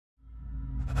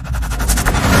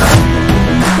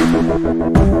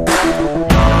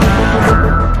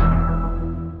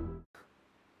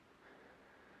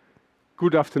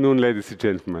Good afternoon, ladies and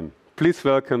gentlemen. Please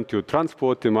welcome to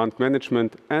Transport Demand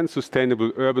Management and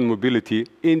Sustainable Urban Mobility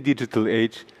in Digital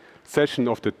Age session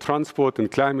of the Transport and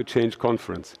Climate Change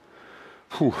Conference.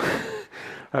 Phew,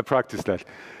 I practiced that.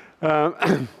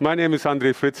 My name is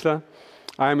André Fritzler.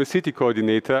 I am a city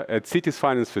coordinator at Cities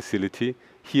Finance Facility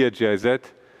here at GIZ,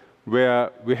 where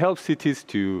we help cities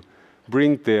to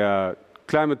bring their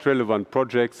climate-relevant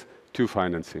projects to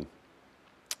financing.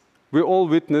 We all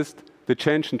witnessed the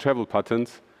change in travel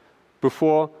patterns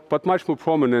before, but much more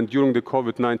prominent during the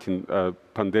COVID-19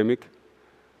 pandemic.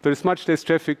 There is much less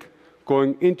traffic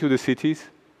going into the cities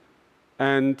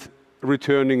and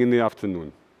returning in the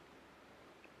afternoon.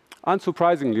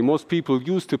 Unsurprisingly, most people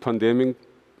used the pandemic,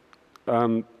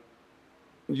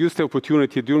 used the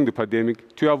opportunity during the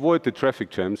pandemic to avoid the traffic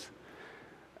jams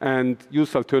and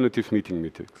use alternative meeting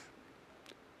methods.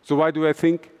 So why do I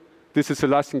think this is a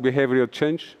lasting behavioral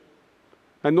change?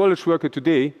 A knowledge worker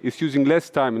today is using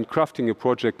less time in crafting a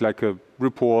project like a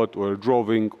report or a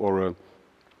drawing or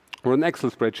an Excel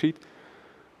spreadsheet,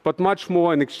 but much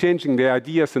more in exchanging their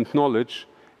ideas and knowledge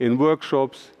in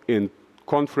workshops, in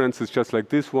conferences just like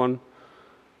this one.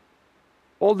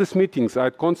 All these meetings are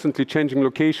at constantly changing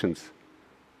locations.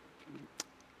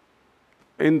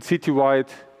 In citywide,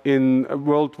 in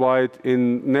worldwide,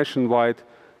 in nationwide,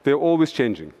 they're always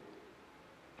changing.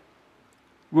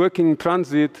 Working in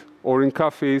transit or in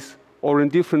cafes or in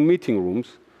different meeting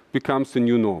rooms becomes the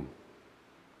new norm.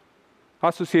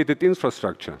 Associated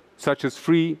infrastructure, such as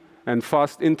free and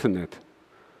fast internet,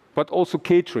 but also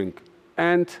catering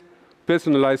and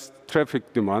personalized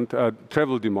traffic demand,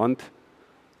 travel demand,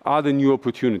 are the new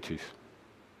opportunities.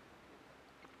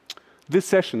 This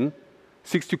session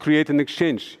seeks to create an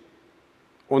exchange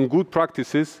on good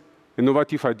practices,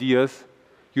 innovative ideas,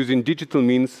 using digital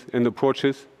means and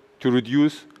approaches to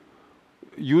reduce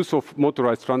use of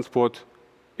motorized transport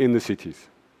in the cities.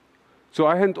 So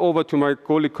I hand over to my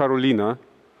colleague Carolina,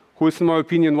 who is, in my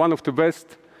opinion, one of the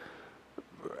best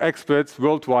experts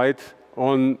worldwide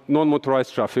on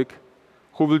non-motorized traffic,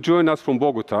 who will join us from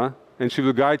Bogota, and she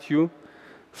will guide you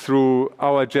through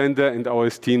our agenda and our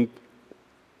esteemed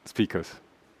speakers.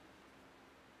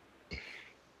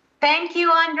 Thank you,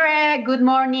 Andre. Good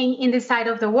morning in this side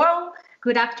of the world.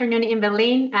 Good afternoon in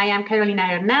Berlin. I am Carolina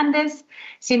Hernandez,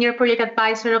 Senior Project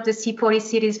Advisor of the C40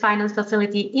 Cities Finance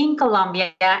Facility in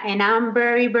Colombia, and I'm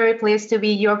very, very pleased to be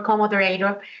your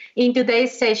co-moderator in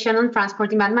today's session on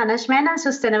transport demand management and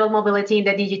sustainable mobility in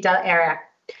the digital era.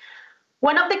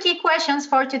 One of the key questions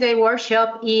for today's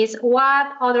workshop is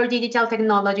what other digital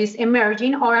technologies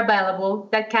emerging or available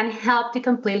that can help to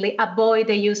completely avoid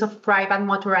the use of private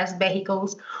motorized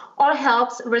vehicles or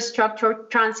helps restructure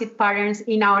transit patterns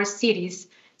in our cities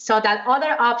so that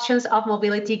other options of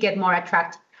mobility get more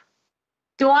attractive.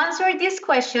 To answer these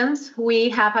questions, we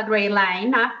have a great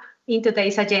lineup in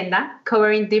today's agenda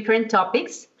covering different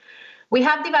topics. We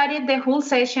have divided the whole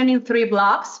session in 3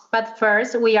 blocks, but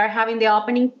first we are having the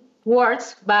opening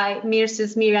words by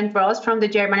Mrs. Miriam Drost from the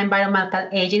German Environmental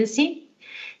Agency.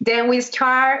 Then we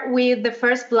start with the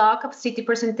first block of city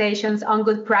presentations on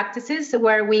good practices,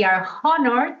 where we are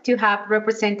honored to have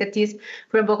representatives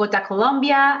from Bogota,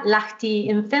 Colombia, Lahti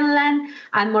in Finland,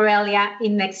 and Morelia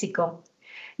in Mexico.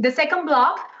 The second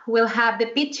block will have the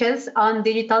pitches on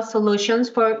digital solutions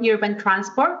for urban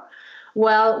transport.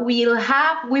 Well, we will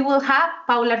have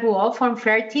Paula Ruo from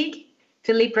Fertig,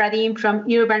 Philippe Radin from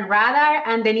Urban Radar,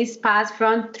 and Denise Paz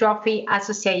from Trophy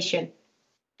Association.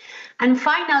 And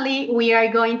finally, we are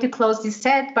going to close this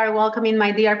set by welcoming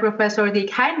my dear Professor Dick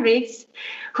Heinrichs,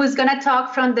 who's going to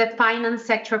talk from the finance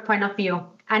sector point of view.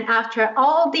 And after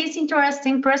all these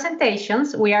interesting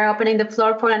presentations, we are opening the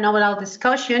floor for an overall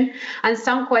discussion and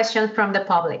some questions from the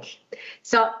public.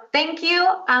 So thank you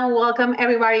and welcome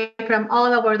everybody from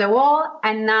all over the world.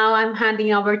 And now I'm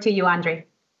handing over to you, Andre.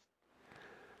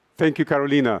 Thank you,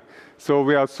 Carolina. So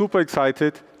we are super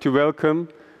excited to welcome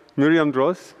Miriam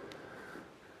Drost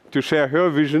to share her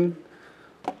vision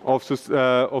of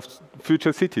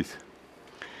future cities.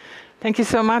 Thank you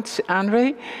so much,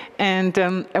 Andre, and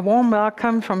a warm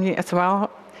welcome from me as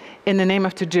well in the name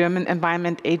of the German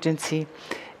Environment Agency.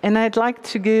 And I'd like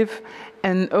to give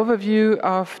an overview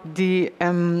of the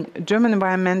German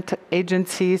Environment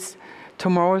Agency's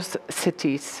tomorrow's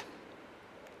cities.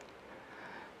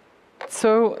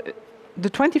 So the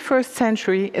 21st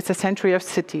century is a century of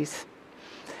cities.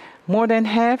 More than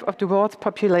half of the world's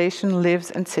population lives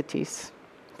in cities.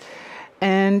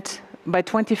 And by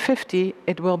 2050,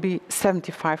 it will be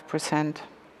 75%.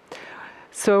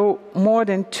 So more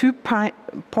than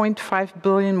 2.5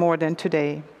 billion more than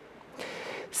today.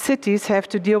 cities have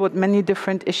to deal with many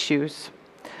different issues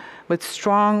with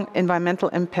strong environmental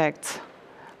impacts.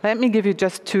 Let me give you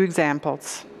just two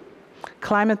examples: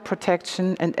 climate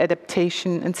protection and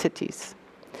adaptation in cities.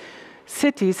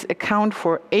 Cities account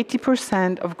for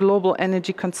 80% of global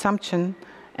energy consumption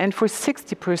and for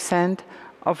 60%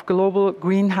 of global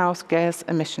greenhouse gas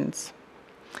emissions.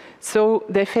 So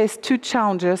they face two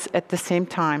challenges at the same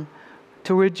time: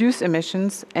 to reduce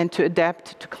emissions and to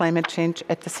adapt to climate change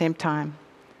at the same time.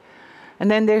 And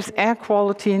then there's air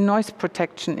quality and noise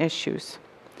protection issues.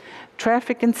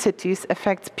 Traffic in cities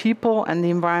affects people and the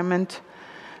environment.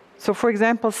 So, for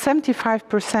example,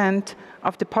 75%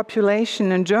 of the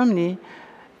population in Germany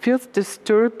feels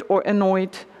disturbed or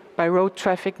annoyed by road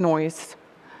traffic noise.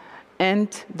 And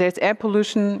there's air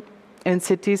pollution in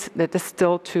cities that is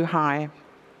still too high.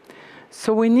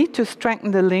 So we need to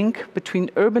strengthen the link between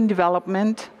urban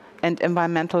development and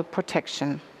environmental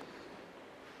protection.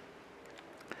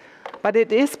 But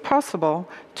it is possible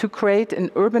to create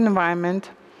an urban environment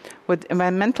with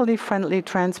environmentally friendly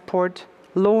transport,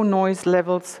 low noise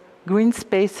levels, green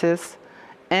spaces,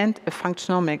 and a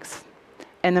functional mix.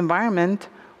 An environment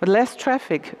with less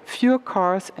traffic, fewer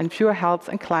cars, and fewer health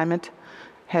and climate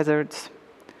hazards.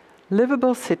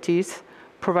 Livable cities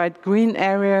provide green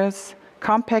areas,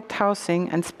 compact housing,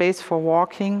 and space for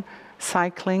walking,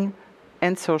 cycling,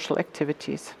 and social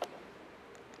activities.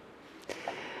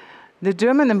 The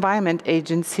German Environment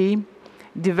Agency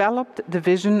developed the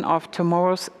vision of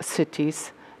tomorrow's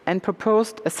cities and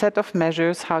proposed a set of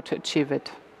measures how to achieve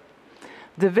it.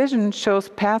 The vision shows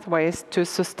pathways to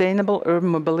sustainable urban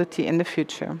mobility in the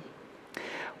future.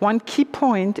 One key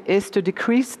point is to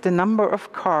decrease the number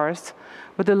of cars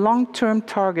with a long-term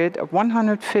target of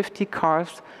 150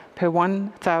 cars per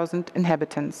 1,000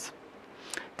 inhabitants.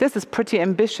 This is pretty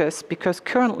ambitious because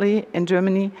currently in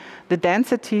Germany the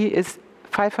density is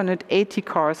 580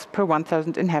 cars per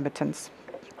 1,000 inhabitants.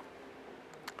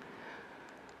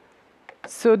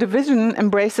 So the vision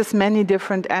embraces many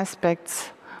different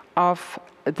aspects of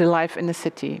the life in a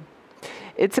city.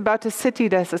 It's about a city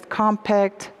that is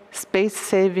compact,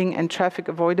 space-saving, and traffic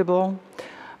avoidable,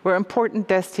 where important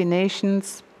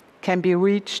destinations can be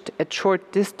reached at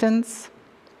short distance,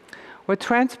 where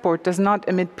transport does not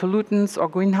emit pollutants or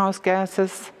greenhouse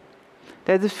gases,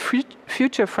 that is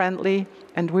future-friendly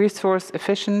and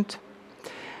resource-efficient.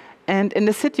 And in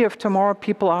the city of tomorrow,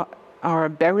 people are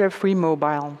barrier-free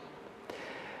mobile.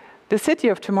 The city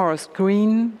of tomorrow is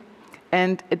green,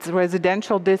 and its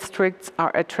residential districts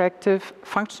are attractive,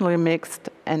 functionally mixed,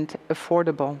 and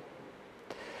affordable.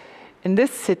 In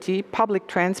this city, public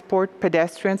transport,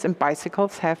 pedestrians, and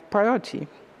bicycles have priority.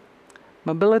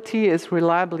 Mobility is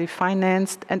reliably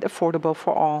financed and affordable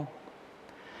for all.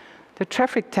 The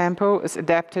traffic tempo is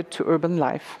adapted to urban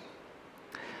life.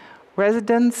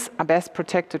 Residents are best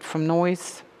protected from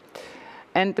noise,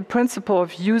 and the principle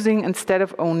of using instead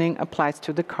of owning applies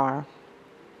to the car.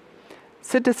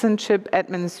 Citizenship,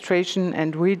 administration,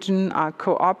 and region are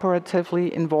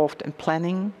cooperatively involved in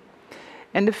planning,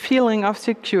 and the feeling of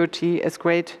security is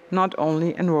great not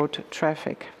only in road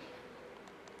traffic.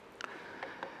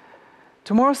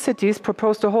 Tomorrow's cities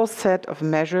proposed a whole set of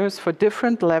measures for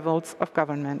different levels of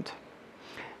government.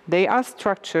 They are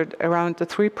structured around the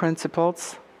three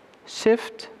principles: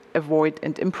 shift, avoid,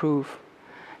 and improve.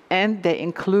 And they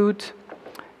include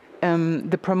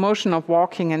the promotion of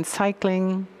walking and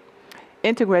cycling,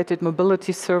 integrated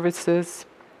mobility services,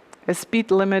 a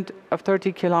speed limit of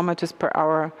 30 kilometers per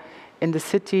hour in the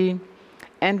city,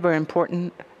 and, very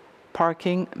important,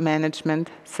 parking management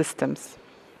systems.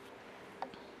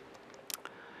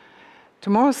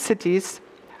 Tomorrow's Cities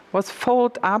was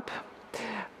followed up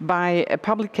by a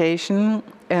publication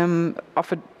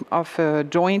of a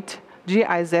joint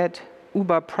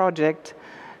GIZ-UBA project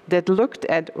that looked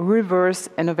at reverse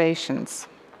innovations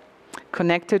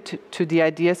connected to the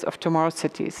ideas of tomorrow's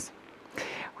cities.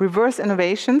 Reverse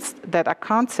innovations that are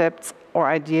concepts or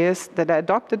ideas that are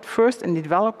adopted first in the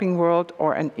developing world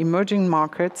or in emerging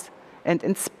markets and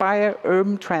inspire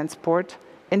urban transport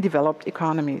in developed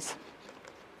economies.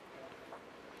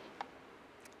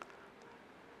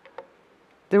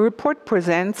 The report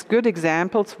presents good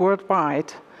examples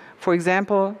worldwide. For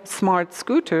example, smart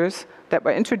scooters that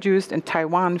were introduced in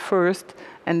Taiwan first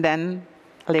and then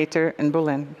later in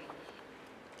Berlin.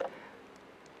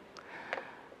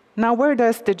 Now, where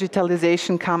does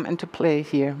digitalization come into play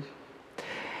here?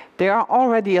 There are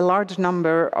already a large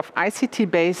number of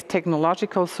ICT-based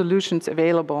technological solutions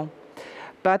available,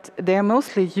 but they are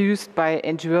mostly used by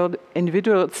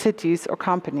individual cities or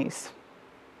companies.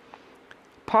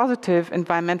 positive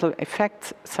environmental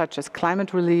effects such as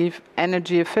climate relief,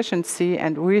 energy efficiency,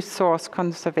 and resource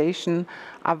conservation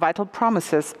are vital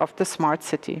promises of the smart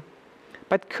city.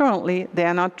 But currently, they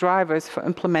are not drivers for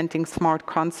implementing smart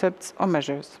concepts or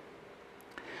measures.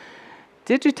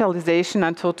 Digitalization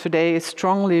until today is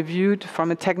strongly viewed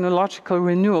from a technological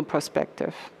renewal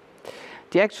perspective.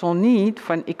 The actual need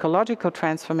for an ecological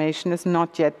transformation is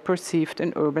not yet perceived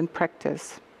in urban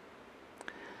practice.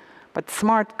 But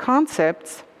smart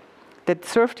concepts that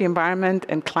serve the environment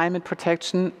and climate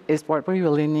protection is what we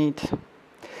really need.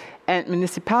 And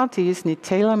municipalities need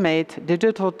tailor-made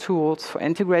digital tools for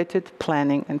integrated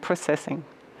planning and processing.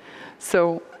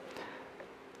 So,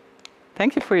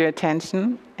 thank you for your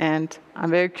attention, and I'm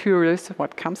very curious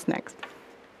what comes next.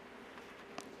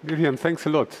 Miriam, thanks a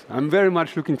lot. I'm very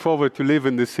much looking forward to live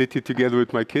in this city together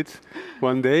with my kids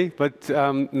one day. But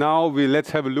now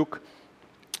let's have a look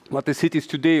what the city is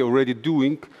today already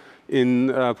doing in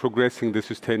progressing the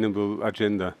sustainable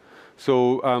agenda.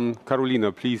 So,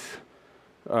 Carolina, please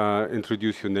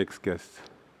introduce your next guest.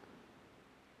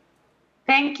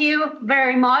 Thank you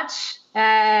very much,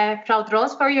 Frau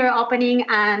Drost, for your opening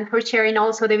and for sharing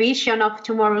also the vision of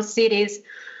tomorrow's cities,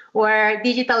 where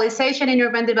digitalization in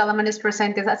urban development is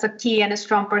presented as a key and a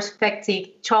strong perspective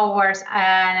towards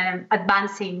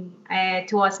advancing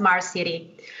to a smart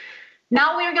city.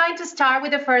 Now we're going to start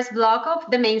with the first block of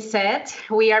the main set.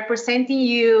 We are presenting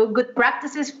you good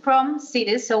practices from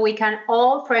cities so we can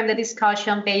all frame the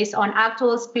discussion based on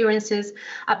actual experiences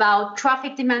about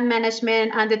traffic demand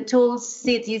management and the tools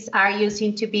cities are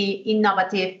using to be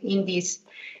innovative in this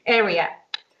area.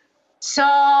 So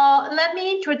let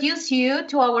me introduce you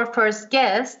to our first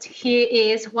guest. He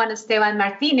is Juan Esteban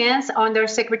Martinez,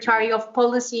 Undersecretary of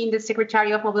Policy in the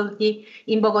Secretary of Mobility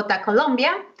in Bogotá,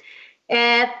 Colombia.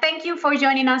 Thank you for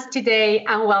joining us today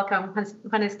and welcome,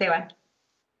 Juan Esteban.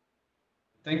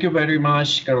 Thank you very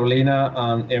much, Carolina,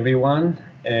 and everyone.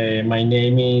 My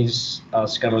name is,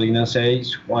 as Carolina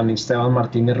says, Juan Esteban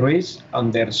Martinez Ruiz.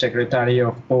 I'm the Secretary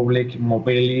of Public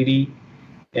Mobility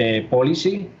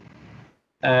Policy.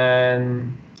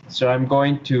 And so I'm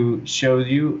going to show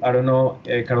you, I don't know,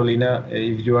 Carolina,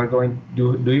 if you are going,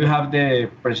 do you have the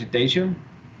presentation?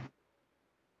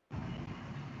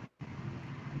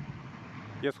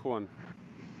 Yes, Juan.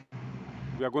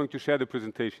 We are going to share the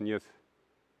presentation, yes.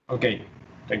 Okay,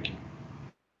 thank you.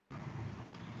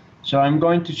 So I'm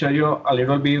going to show you a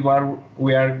little bit what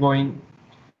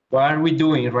are we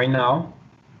doing right now,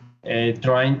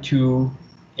 trying to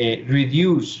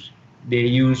reduce the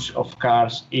use of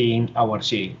cars in our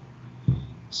city.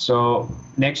 So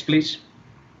next, please.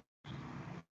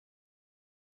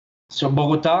 So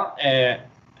Bogotá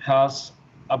has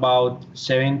about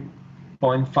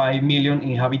 7.5 million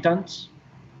inhabitants,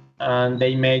 and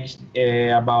they make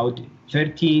about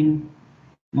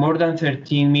more than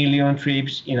 13 million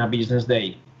trips in a business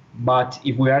day. But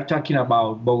if we are talking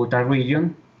about Bogotá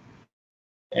region,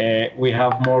 we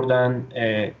have more than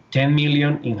 10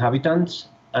 million inhabitants,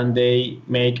 and they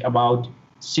make about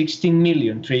 16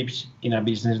 million trips in a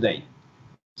business day.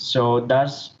 So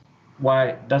that's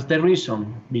the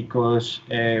reason, because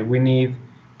we need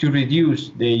to reduce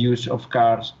the use of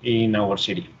cars in our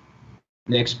city.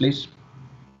 Next, please.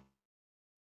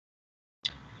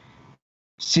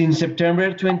 Since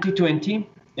September 2020,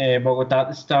 Bogotá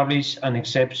established an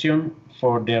exception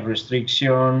for the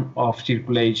restriction of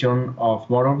circulation of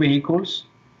motor vehicles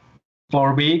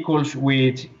for vehicles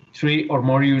with 3 or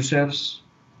more users,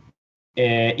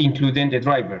 including the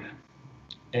driver.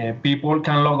 People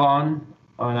can log on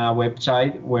a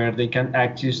website where they can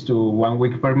access to 1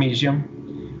 week permission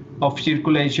of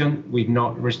circulation with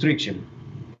no restriction.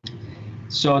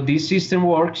 So this system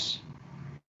works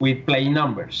with plain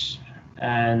numbers,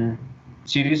 and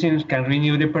citizens can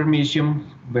renew the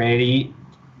permission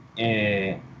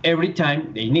every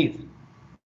time they need.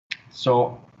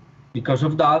 So because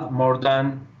of that, more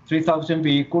than 3,000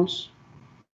 vehicles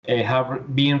have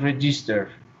been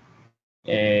registered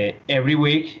every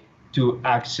week to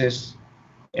access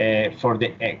for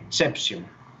the exception.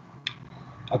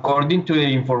 According to the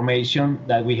information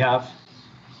that we have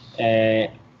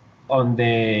on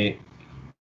the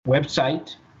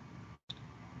website,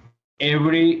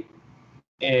 every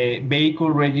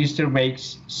vehicle registered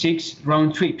makes 6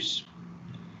 round trips,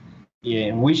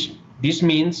 which this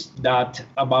means that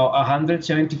about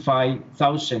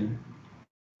 175,000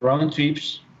 round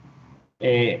trips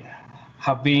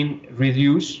have been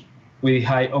reduced with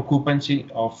high occupancy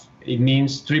of, it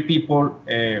means 3 people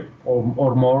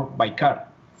or more by car.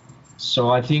 So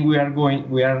I think we are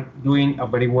doing a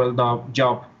very well done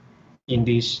job in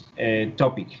this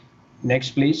topic.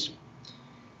 Next, please.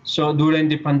 So during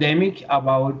the pandemic,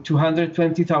 about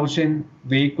 220,000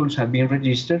 vehicles have been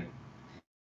registered.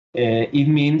 It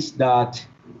means that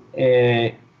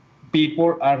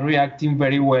people are reacting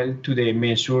very well to the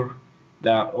measure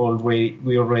that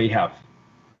we already have.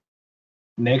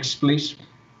 Next, please.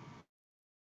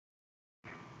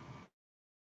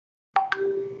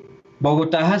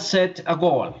 Bogota has set a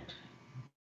goal.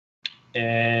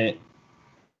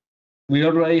 We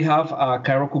already have a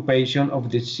car occupation of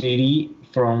the city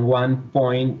from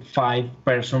 1.5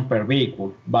 person per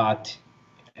vehicle, but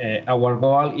our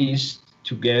goal is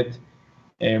to get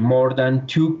more than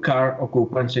 2 car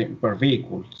occupants per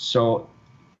vehicle. So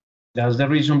that's the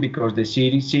reason, because the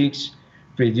city seeks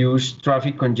reduce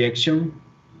traffic congestion,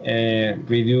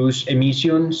 reduce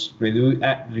emissions,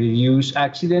 reduce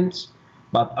accidents,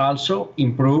 but also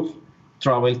improve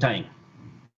travel time.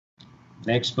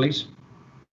 Next, please.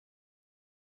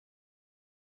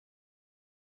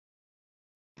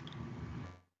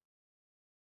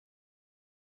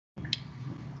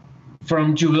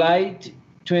 From July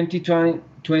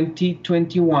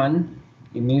 2021,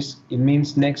 it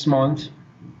means next month,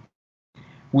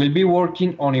 we'll be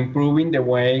working on improving the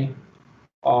way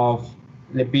of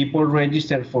the people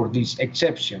registered for this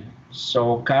exception.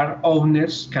 So car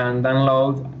owners can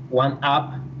download one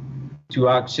app to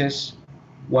access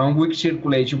 1 week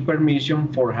circulation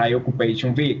permission for high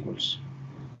occupation vehicles.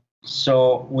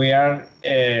 So we are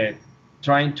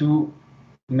trying to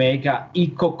make an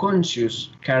eco-conscious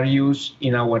car use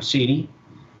in our city,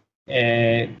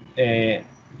 and in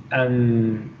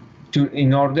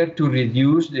order to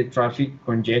reduce the traffic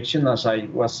congestion, as I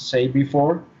was saying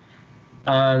before,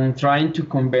 and trying to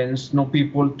convince no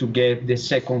people to get the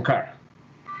second car.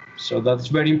 So that's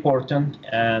very important,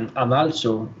 and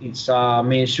also it's a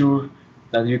measure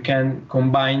that you can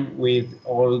combine with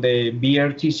all the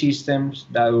BRT systems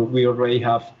that we already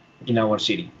have in our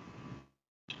city.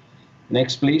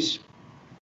 Next, please.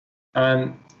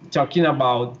 And talking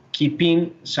about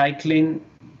keeping cycling,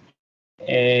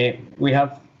 we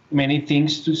have many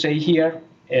things to say here.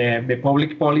 The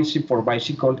public policy for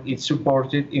bicycle is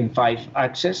supported in 5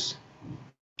 axes: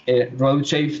 road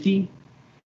safety,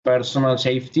 personal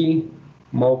safety,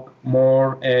 more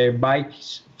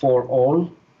bikes for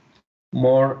all,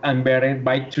 more and better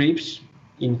bike trips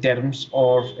in terms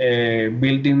of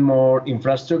building more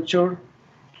infrastructure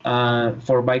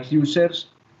for bike users.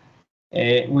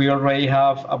 We already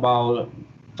have about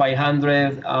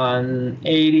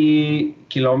 580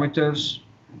 kilometers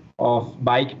of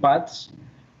bike paths,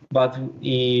 but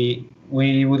we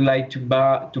would like to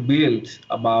build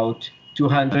about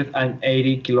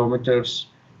 280 kilometers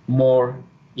more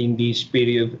in this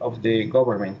period of the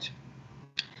government.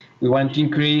 We want to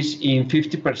increase in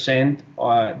 50%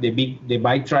 the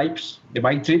bike trips.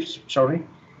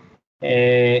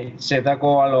 Set a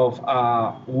goal of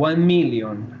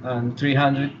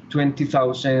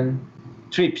 1,320,000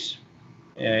 trips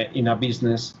in a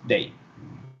business day.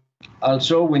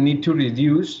 Also, we need to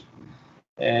reduce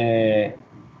in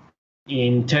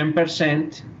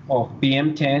 10% of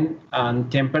PM10 and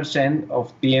 10%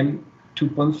 of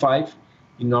PM2.5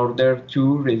 in order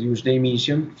to reduce the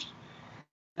emissions.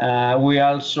 We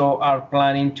also are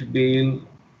planning to build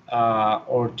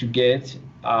or to get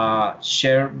a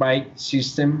shared bike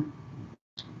system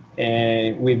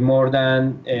with more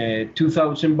than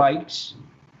 2,000 bikes,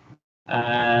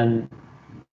 and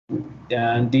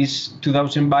these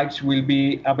 2,000 bikes will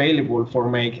be available for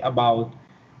make about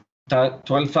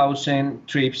 12,000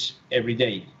 trips every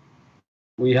day.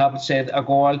 We have set a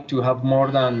goal to have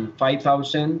more than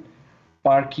 5,000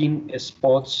 parking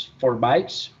spots for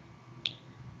bikes,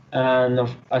 and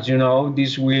as you know,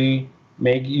 this will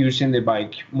make using the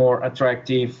bike more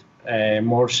attractive,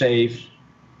 more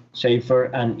safer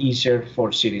and easier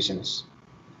for citizens.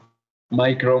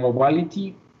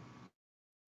 Micromobility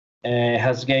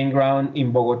has gained ground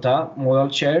in Bogota modal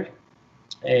share,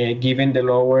 given the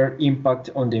lower impact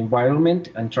on the environment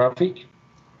and traffic,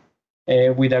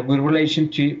 with a good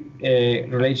relationship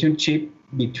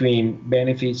between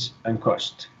benefits and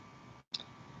cost.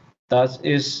 That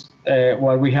is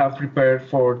what we have prepared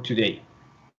for today.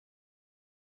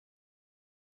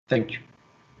 Thank you.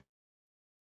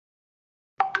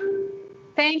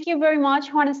 Thank you very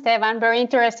much, Juan Esteban. Very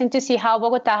interesting to see how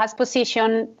Bogota has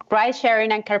positioned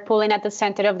ride-sharing and carpooling at the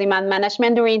center of demand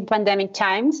management during pandemic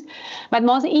times. But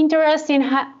most interesting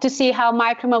to see how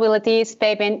micromobility is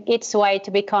paving its way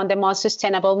to become the most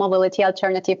sustainable mobility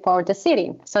alternative for the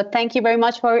city. So thank you very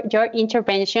much for your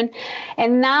intervention.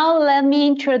 And now let me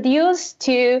introduce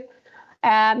to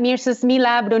Ms.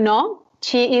 Mila Bruno,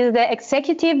 She is the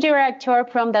Executive Director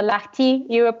from the Lahti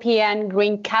European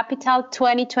Green Capital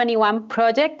 2021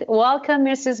 project. Welcome,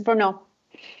 Mrs. Bruno.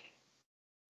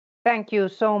 Thank you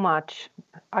so much.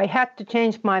 I had to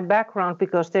change my background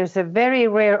because there's a very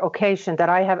rare occasion that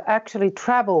I have actually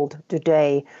traveled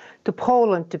today to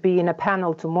Poland to be in a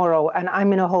panel tomorrow, and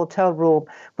I'm in a hotel room,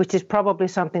 which is probably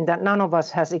something that none of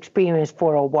us has experienced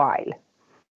for a while.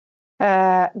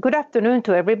 Good afternoon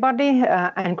to everybody,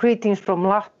 and greetings from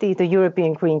Lahti, the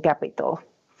European Green Capital.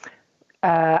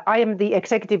 I am the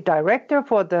Executive Director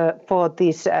for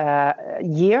this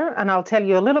year, and I'll tell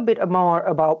you a little bit more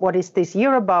about what is this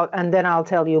year about, and then I'll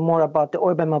tell you more about the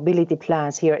urban mobility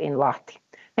plans here in Lahti.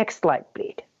 Next slide,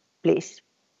 please.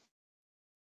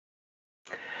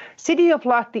 City of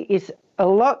Lahti is a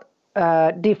lot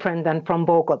different than from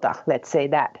Bogota, let's say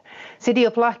that. City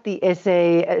of Lahti is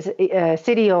a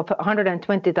city of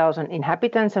 120,000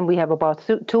 inhabitants, and we have about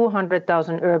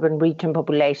 200,000 urban region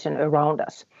population around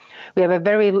us. We have a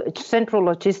very central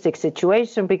logistic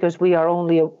situation because we are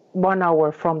only 1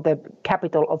 hour from the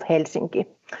capital of Helsinki.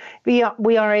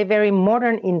 We are a very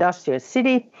modern industrial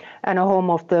city and a home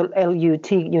of the LUT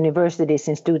University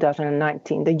since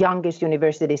 2019, the youngest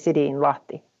university city in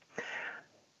Lahti.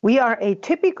 We are a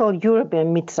typical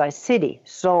European mid-sized city,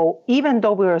 so even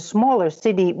though we're a smaller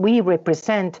city, we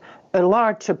represent a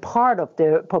larger part of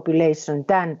the population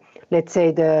than, let's say,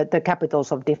 the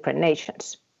capitals of different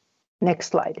nations. Next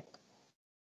slide.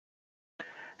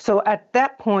 So at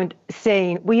that point,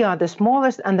 saying we are the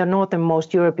smallest and the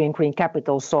northernmost European green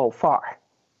capital so far.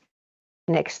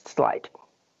 Next slide.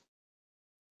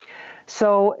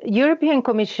 So European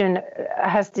Commission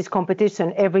has this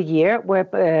competition every year where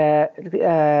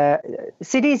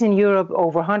cities in Europe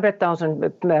over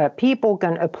 100,000 people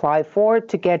can apply for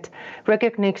to get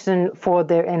recognition for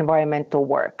their environmental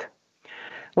work.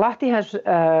 Lahti has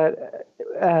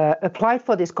applied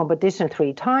for this competition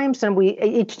 3 times, and we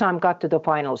each time got to the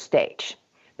final stage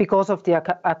because of the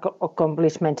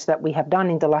accomplishments that we have done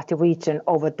in the Lahti region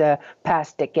over the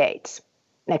past decades.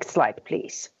 Next slide,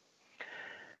 please.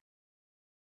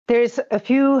 There's a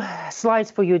few slides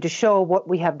for you to show what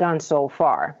we have done so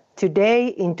far. Today,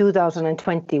 in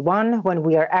 2021, when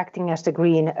we are acting as the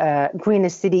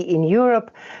greenest city in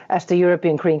Europe, as the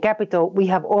European Green Capital, we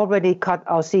have already cut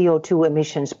our CO2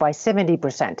 emissions by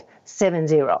 70%,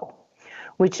 70,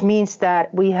 which means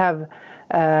that we are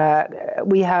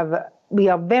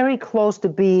very close to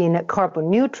being carbon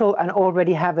neutral and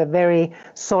already have a very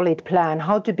solid plan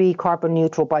how to be carbon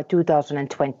neutral by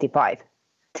 2025.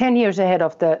 10 years ahead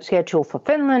of the schedule for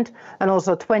Finland and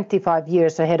also 25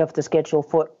 years ahead of the schedule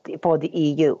for the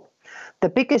EU. The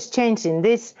biggest change in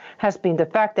this has been the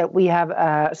fact that we have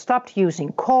stopped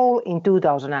using coal in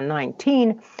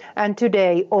 2019, and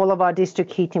today all of our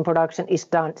district heating production is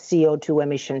done CO2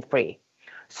 emission free.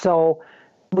 So,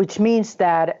 which means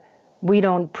that we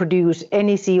don't produce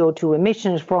any CO2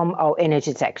 emissions from our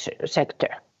energy sector.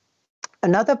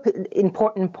 Another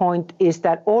important point is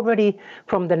that already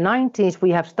from the 90s, we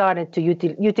have started to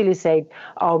utilize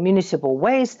our municipal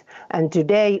waste, and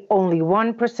today only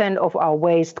 1% of our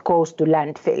waste goes to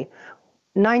landfill.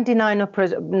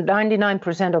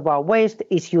 99% of our waste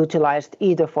is utilized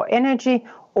either for energy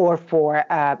or for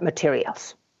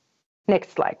materials.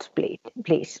 Next slide,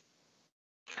 please.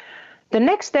 The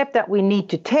next step that we need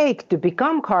to take to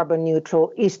become carbon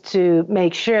neutral is to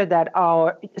make sure that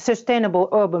our sustainable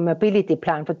urban mobility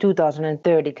plan for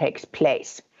 2030 takes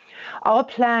place. Our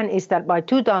plan is that by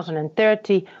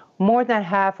 2030, more than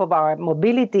half of our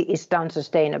mobility is done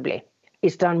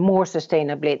more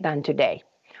sustainably than today,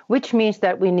 which means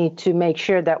that we need to make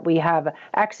sure that we have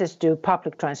access to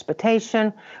public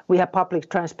transportation. We have public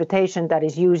transportation that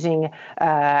is using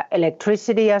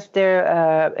electricity as their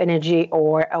energy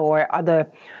or other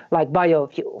like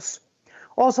biofuels.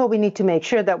 Also, we need to make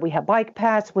sure that we have bike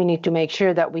paths. We need to make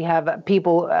sure that we have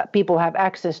people have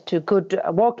access to good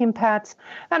walking paths,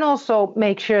 and also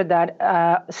make sure that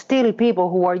still people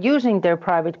who are using their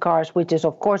private cars, which is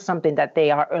of course something that they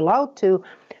are allowed to,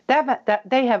 that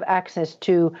they have access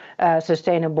to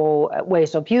sustainable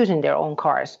ways of using their own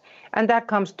cars. And that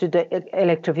comes to the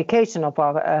electrification of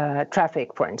our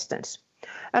traffic, for instance.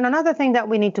 And another thing that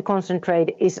we need to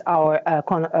concentrate is our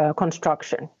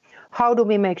construction. How do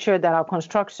we make sure that our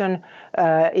construction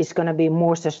is going to be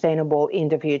more sustainable in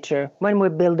the future when we're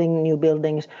building new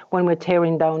buildings, when we're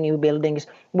tearing down new buildings,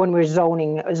 when we're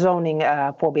zoning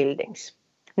for buildings?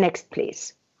 Next,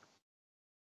 please.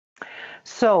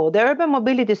 So the urban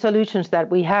mobility solutions that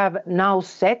we have now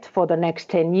set for the next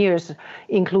 10 years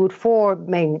include 4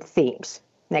 main themes.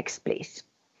 Next, please.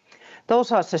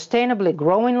 Those are sustainably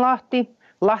growing Lahti,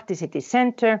 Lahti city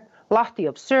center, Lahti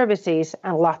of services,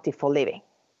 and Lahti for living.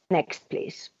 Next,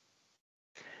 please.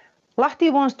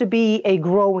 Lahti wants to be a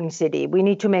growing city. We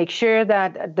need to make sure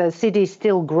that the city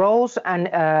still grows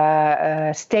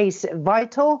and stays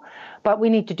vital, but we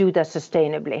need to do that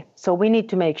sustainably. So we need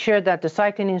to make sure that the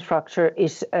cycling infrastructure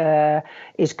is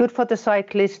good for the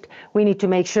cyclist. We need to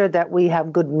make sure that we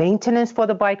have good maintenance for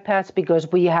the bike paths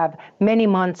because we have many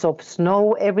months of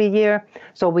snow every year.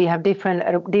 So we have different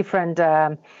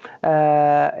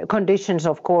conditions,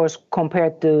 of course,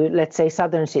 compared to, let's say,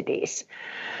 southern cities.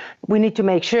 We need to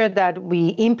make sure that we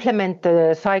implement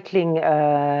the cycling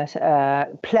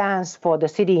plans for the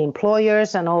city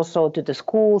employers and also to the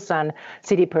schools and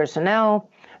city personnel.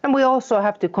 And we also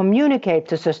have to communicate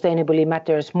the sustainability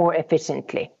matters more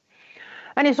efficiently.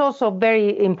 And it's also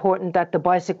very important that the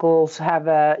bicycles have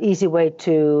an easy way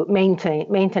to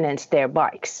maintenance their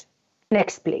bikes.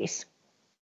 Next, please.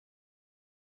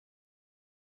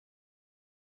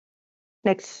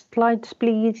 Next slides,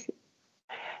 please.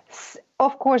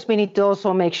 Of course, we need to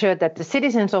also make sure that the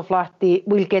citizens of Lahti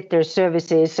will get their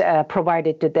services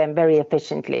provided to them very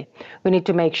efficiently. We need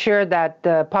to make sure that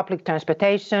the public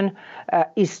transportation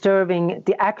is serving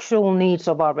the actual needs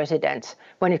of our residents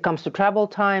when it comes to travel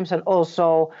times and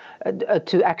also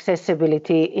to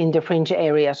accessibility in the fringe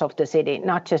areas of the city,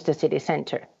 not just the city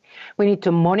center. We need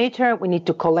to monitor, we need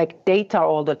to collect data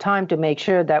all the time to make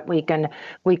sure that we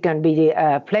can be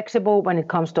flexible when it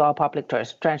comes to our public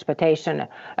transportation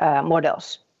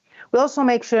models. We also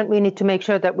need to make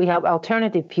sure that we have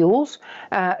alternative fuels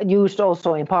used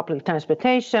also in public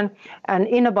transportation. And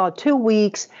in about 2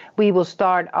 weeks, we will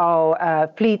start our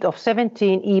fleet of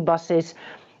 17 e-buses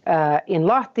in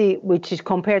Lahti, which is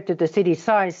compared to the city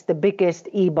size, the biggest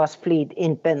e-bus fleet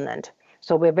in Finland.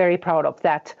 So we're very proud of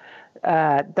that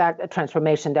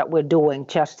transformation that we're doing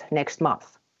just next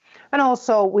month. And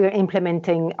also we're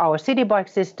implementing our city bike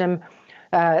system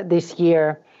this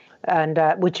year, and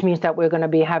which means that we're going to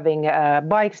be having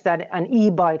bikes and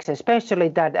e-bikes especially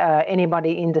that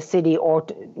anybody in the city or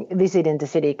visiting the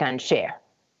city can share.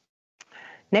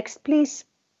 Next, please.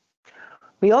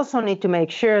 We also need to make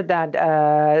sure that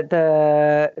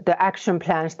the action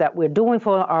plans that we're doing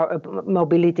for our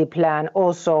mobility plan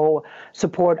also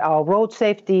support our road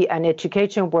safety and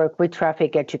education work with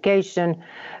traffic education.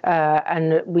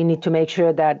 And we need to make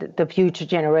sure that the future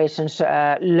generations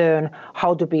learn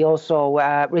how to be also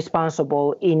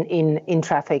responsible in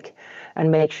traffic and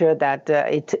make sure that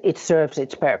it serves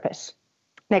its purpose.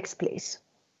 Next, please.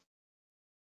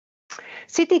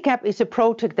 CityCap is a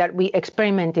project that we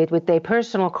experimented with a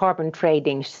personal carbon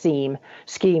trading scheme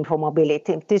for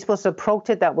mobility. This was a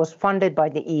project that was funded by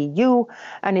the EU,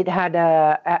 and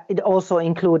it also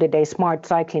included a smart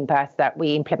cycling path that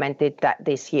we implemented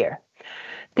this year.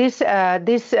 This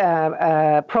project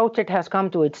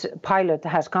pilot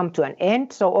has come to an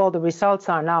end, so all the results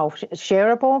are now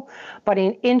shareable. But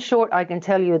in short, I can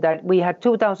tell you that we had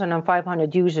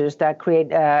 2,500 users that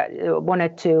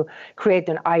wanted to create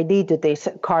an ID to this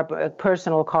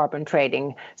personal carbon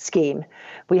trading scheme.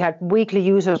 We had weekly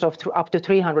users of up to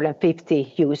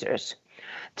 350 users.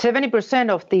 70%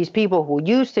 of these people who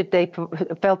used it, they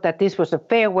felt that this was a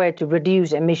fair way to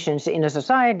reduce emissions in a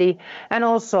society, and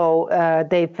also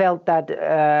they felt that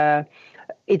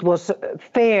it was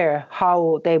fair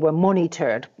how they were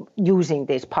monitored using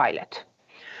this pilot.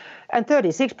 And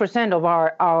 36% of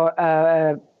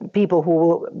our people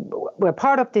who were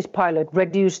part of this pilot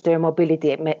reduced their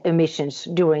mobility emissions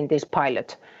during this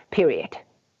pilot period.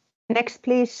 Next,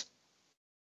 please.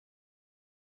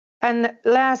 And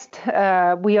last,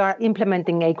 we are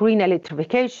implementing a green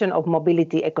electrification of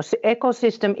mobility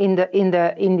ecosystem in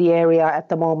the area at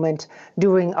the moment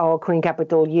during our Green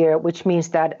Capital Year, which means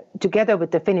that together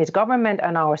with the Finnish government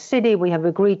and our city, we have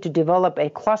agreed to develop a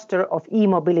cluster of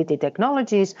e-mobility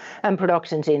technologies and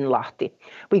productions in Lahti.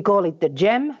 We call it the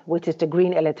GEM, which is the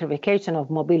Green Electrification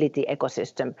of Mobility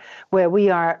Ecosystem, where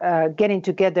we are getting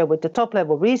together with the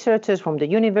top-level researchers from the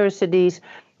universities.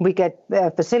 We get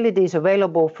facilities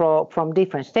available from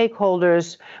different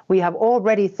stakeholders. We have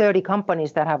already 30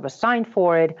 companies that have assigned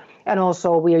for it, and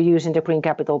also we are using the Green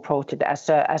Capital Project as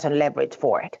a leverage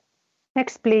for it.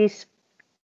 Next, please.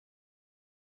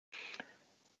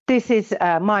 This is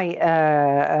my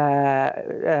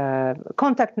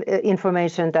contact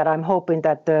information that I'm hoping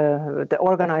that the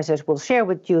organizers will share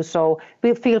with you. So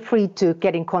feel free to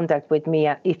get in contact with me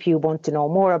if you want to know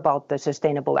more about the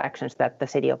sustainable actions that the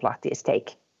City of Lahti is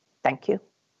taking. Thank you.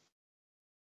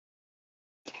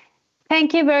 Thank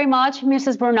Thank you very much,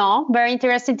 Mrs. Bruno. Very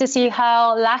interesting to see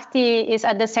how Lahti is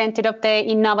at the center of the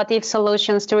innovative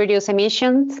solutions to reduce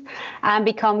emissions and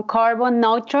become carbon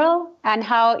neutral, and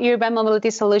how urban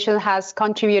mobility solution has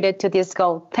contributed to this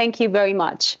goal. Thank you very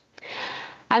much.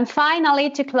 And finally,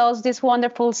 to close this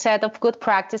wonderful set of good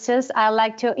practices, I'd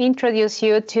like to introduce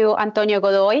you to Antonio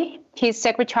Godoy. He's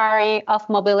Secretary of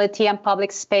Mobility and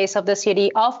Public Space of the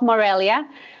city of Morelia.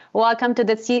 Welcome to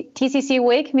the TCC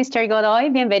Week, Mr.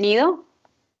 Godoy. Bienvenido.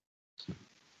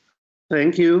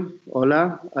 Thank you.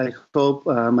 Hola. I hope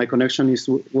my connection is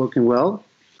working well.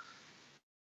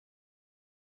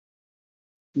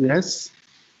 Yes.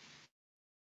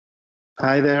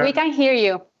 Hi there. We can hear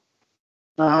you.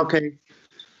 Okay.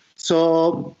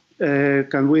 So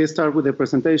can we start with the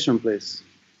presentation, please?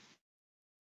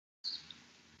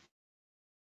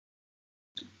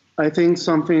 I think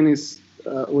something is,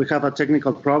 we have a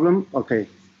technical problem. Okay.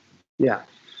 Yeah.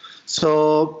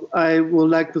 So I would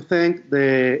like to thank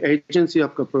the Agency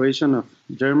of Cooperation of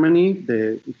Germany,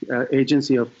 the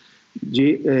agency of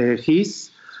HIS,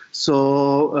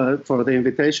 for the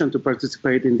invitation to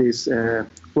participate in this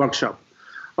workshop.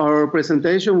 Our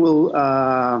presentation will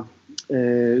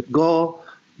go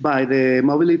by the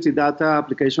mobility data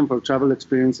application for travel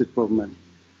experience improvement.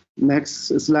 Next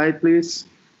slide, please.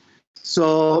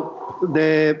 So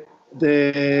the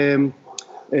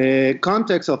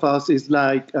context of us is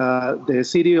like the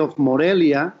city of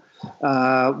Morelia.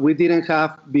 We didn't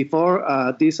have before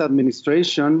this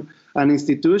administration an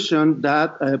institution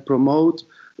that promote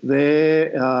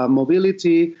the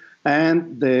mobility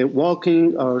and the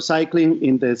walking or cycling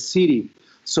in the city.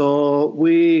 So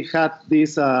we had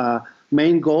this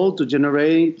main goal to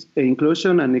generate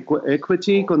inclusion and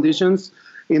equity conditions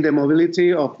in the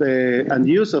mobility of and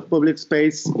use of public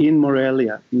space in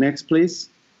Morelia. Next, please.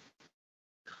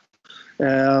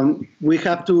 We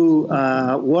have to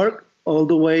work all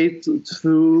the way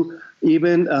to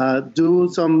even do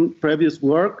some previous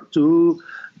work to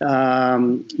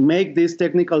make this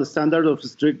technical standard of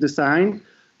strict design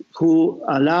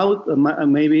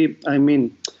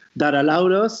that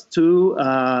allowed us to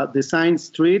design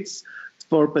streets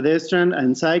for pedestrian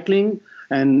and cycling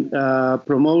and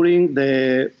promoting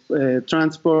the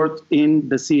transport in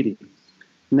the city.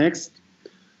 Next.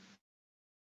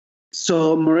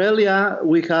 So Morelia,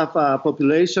 we have a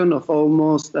population of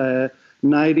almost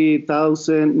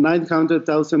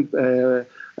 900,000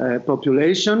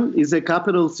 population. Is the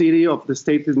capital city of the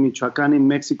state of Michoacán in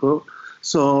Mexico.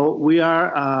 So we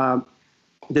are,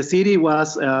 the city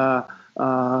was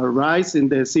rise in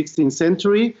the 16th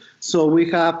century. So we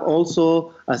have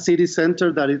also a city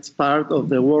center that is part of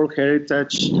the World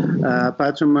Heritage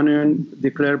Patrimony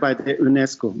declared by the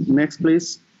UNESCO. Next,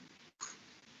 please.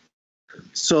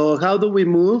 So how do we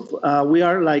move? We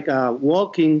are like a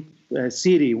walking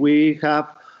city. We have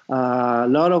a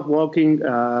lot of walking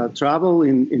travel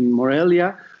in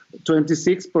Morelia.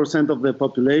 26% of the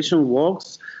population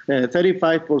walks,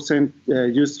 35%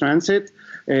 use transit.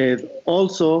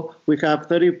 Also, we have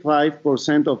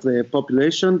 35% of the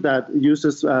population that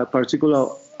uses a particular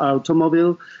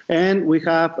automobile, and we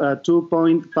have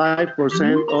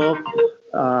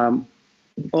 2.5%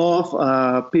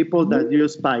 of people that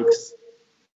use bikes.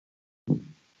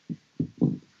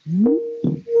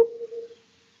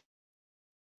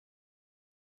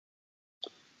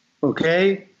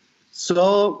 Okay,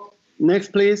 so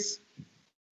next, please.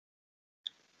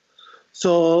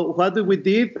 So what we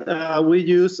did, we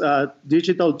use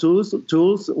digital tools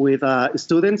with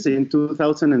students in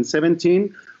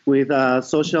 2017 with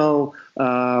social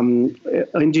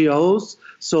NGOs.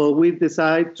 So we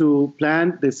decided to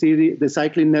plan the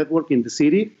cycling network in the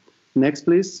city. Next,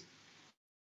 please.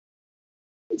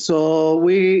 So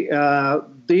we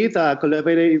did a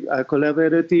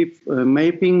collaborative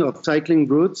mapping of cycling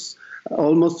routes.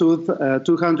 Almost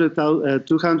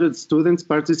 200 students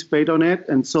participate on it,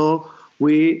 and so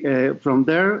we from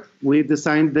there we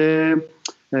designed the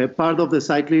part of the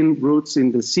cycling routes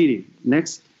in the city.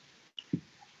 Next.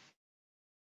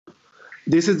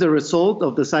 This is the result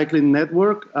of the cycling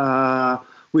network.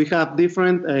 We have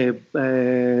different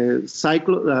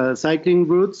cycling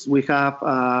routes. We have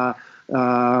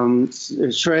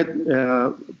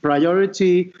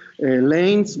priority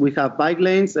lanes, we have bike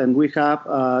lanes, and we have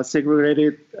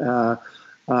segregated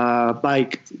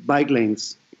bike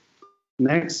lanes.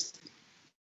 Next.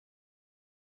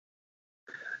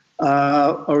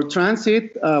 Our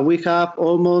transit, we have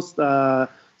almost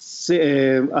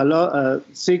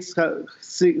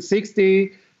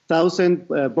 60,000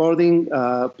 boarding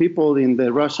people in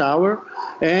the rush hour,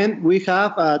 and we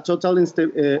have a total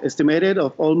estimated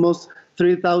of almost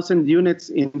 3,000 units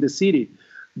in the city.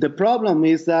 The problem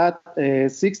is that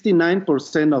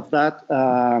 69%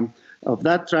 of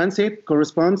that transit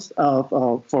corresponds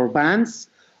for vans,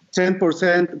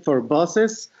 10% for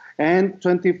buses, and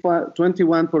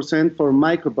 21% for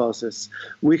microbuses.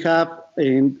 We have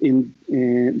in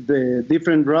the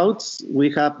different routes, we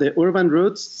have the urban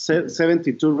routes,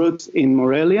 72 routes in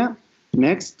Morelia.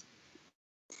 Next.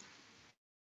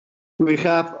 We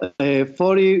have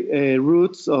 40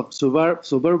 routes of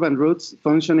suburban routes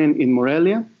functioning in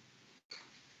Morelia.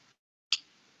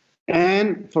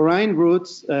 And foreign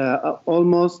routes,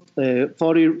 almost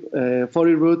 40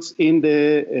 routes in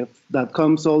that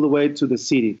comes all the way to the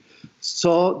city.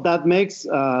 So that makes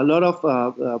a lot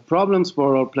of problems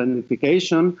for our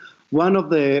planification. One of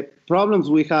the problems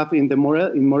we have in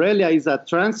Morelia is that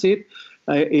transit,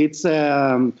 it's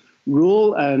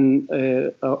ruled and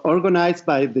organized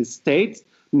by the state,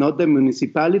 not the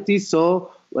municipality.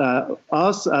 So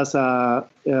us as a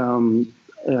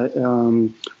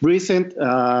recent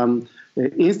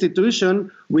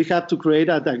institution, we have to create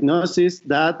a diagnosis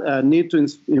that need to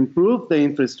improve the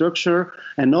infrastructure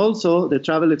and also the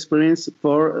travel experience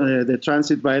for the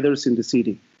transit riders in the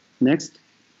city. Next.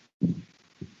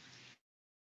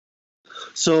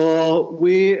 So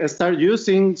we start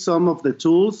using some of the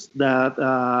tools that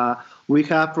we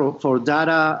have for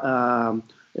data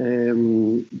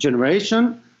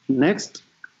generation. Next.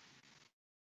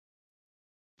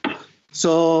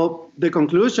 So the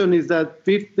conclusion is that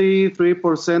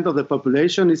 53% of the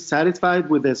population is satisfied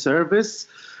with the service.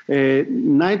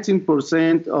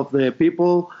 19% of the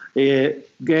people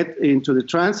get into the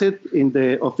transit in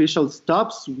the official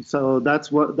stops. So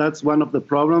that's one of the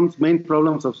main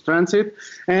problems of transit.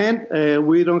 And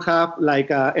we don't have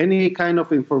like any kind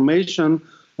of information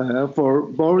for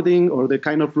boarding or the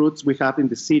kind of routes we have in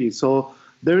the city. So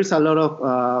there is a lot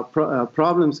of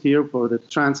problems here for the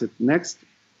transit. Next.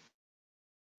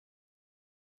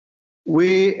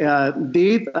 We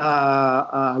did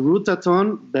a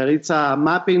routathon, that it's a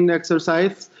mapping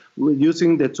exercise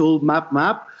using the tool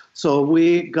map. So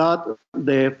we got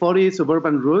the 40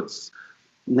 suburban routes.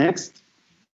 Next.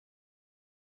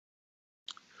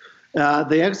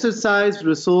 The exercise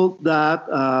result that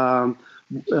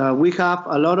we have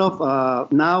a lot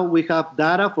of, now we have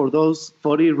data for those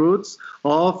 40 routes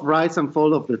of rise and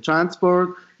fall of the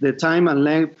transport, the time and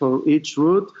length for each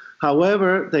route.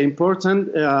 However, the important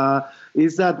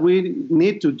is that we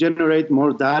need to generate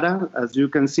more data. As you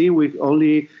can see, we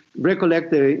only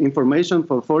recollect the information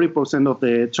for 40% of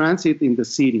the transit in the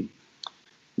city.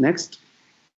 Next.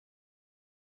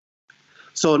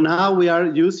 So now we are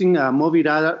using a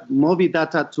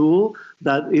Movidata tool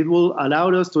that it will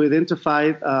allow us to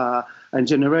identify and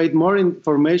generate more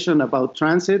information about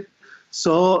transit.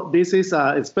 So this is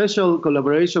a special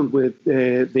collaboration with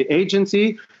the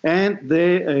agency and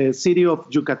the city of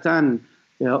Yucatan,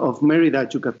 of Mérida,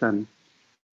 Yucatan.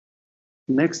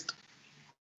 Next.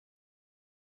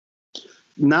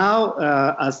 Now,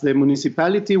 as the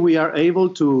municipality, we are able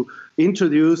to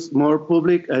introduce more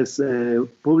public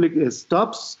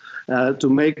stops to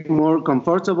make more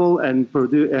comfortable and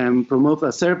promote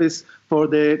a service for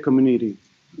the community.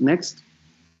 Next.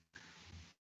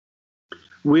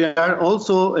 We are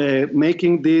also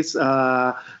making this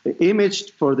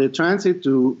image for the transit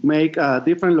to make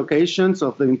different locations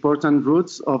of the important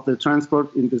routes of the transport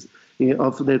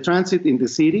of the transit in the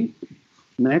city.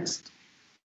 Next.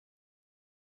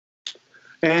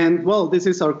 And well, this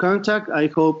is our contact. I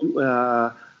hope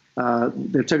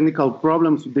the technical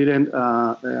problems didn't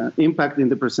impact in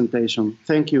the presentation.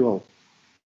 Thank you all.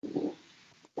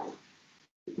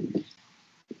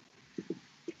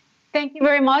 Thank you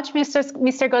very much,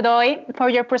 Mr. Godoy, for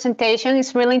your presentation.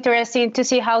 It's really interesting to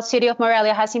see how City of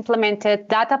Morelia has implemented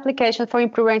that application for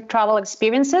improving travel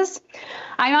experiences.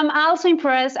 I am also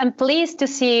impressed and pleased to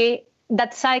see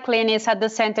that cycling is at the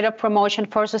center of promotion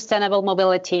for sustainable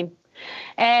mobility.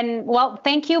 And well,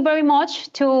 thank you very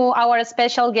much to our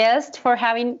special guest for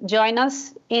having joined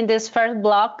us in this first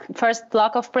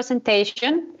block of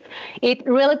presentation. It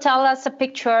really tells us a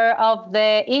picture of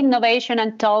the innovation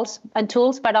and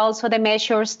tools, but also the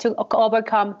measures to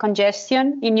overcome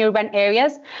congestion in urban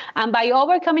areas. And by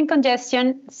overcoming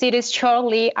congestion, cities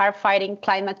surely are fighting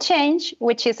climate change,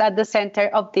 which is at the center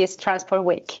of this Transport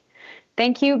Week.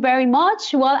 Thank you very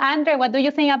much. Well, Andre, what do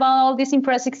you think about all these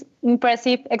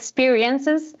impressive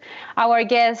experiences our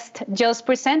guest just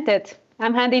presented?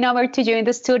 I'm handing over to you in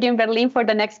the studio in Berlin for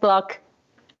the next block.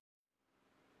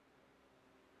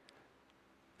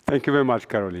 Thank you very much,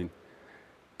 Caroline.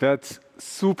 That's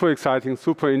super exciting,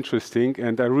 super interesting,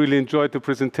 and I really enjoyed the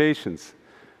presentations.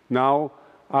 Now,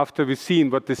 after we've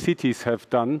seen what the cities have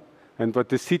done and what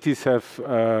the cities have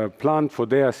planned for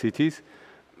their cities,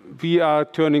 we are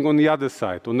turning on the other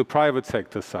side, on the private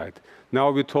sector side. Now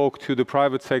we talk to the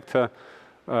private sector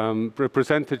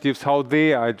representatives, how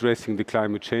they are addressing the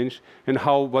climate change and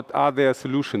what are their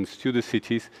solutions to the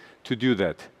cities to do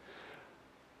that.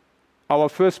 Our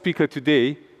first speaker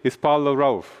today is Paula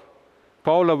Rauf.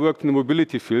 Paula worked in the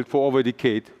mobility field for over a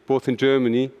decade, both in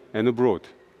Germany and abroad.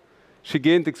 She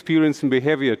gained experience in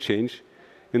behavior change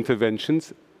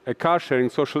interventions, a car-sharing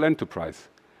social enterprise,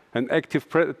 and active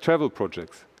travel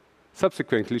projects.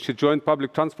 Subsequently, she joined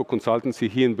public transport consultancy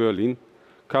here in Berlin,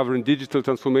 covering digital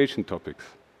transformation topics.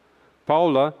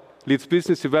 Paula leads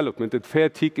business development at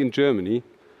Fertig in Germany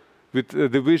with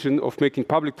the vision of making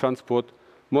public transport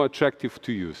more attractive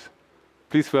to use.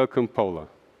 Please welcome Paula.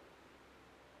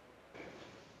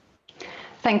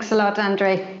 Thanks a lot,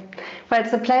 Andre. Well,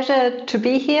 it's a pleasure to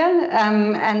be here,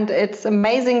 and it's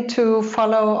amazing to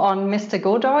follow on Mr.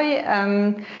 Godoy.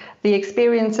 The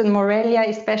experience in Morelia,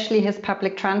 especially his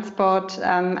public transport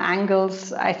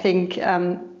angles, I think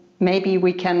maybe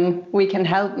we can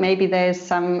help. Maybe there's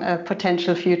some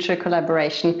potential future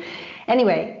collaboration.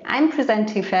 Anyway, I'm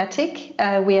presenting Fertig.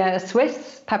 We are a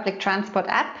Swiss public transport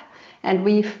app, and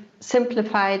we've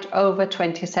simplified over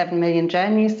 27 million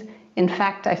journeys. In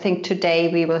fact, I think today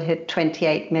we will hit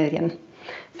 28 million.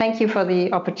 Thank you for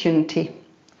the opportunity.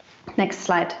 Next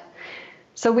slide.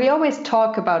 So we always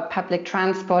talk about public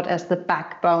transport as the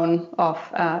backbone of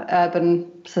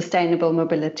urban sustainable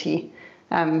mobility.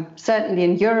 Certainly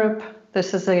in Europe,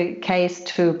 this is a case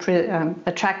to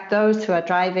attract those who are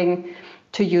driving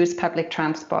to use public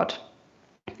transport.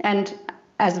 And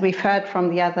as we've heard from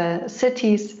the other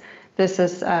cities, this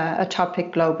is a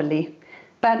topic globally.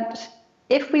 But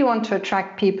if we want to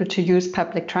attract people to use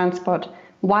public transport,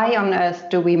 why on earth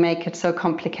do we make it so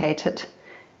complicated?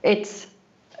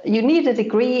 You need a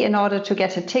degree in order to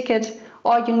get a ticket,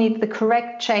 or you need the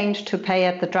correct change to pay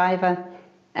at the driver.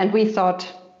 And we thought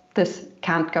this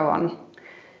can't go on.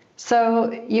 So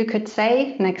you could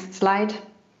say, next slide,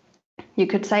 you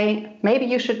could say, maybe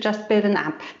you should just build an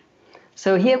app.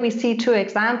 So here we see two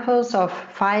examples of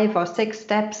 5 or 6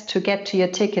 steps to get to your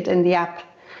ticket in the app.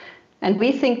 And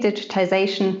we think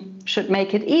digitization should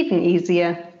make it even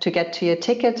easier to get to your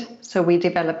ticket, so we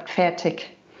developed Fertig.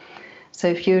 So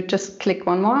if you just click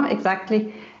one more,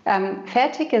 exactly.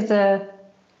 Fertig is a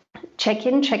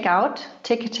check-in, check-out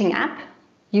ticketing app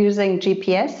using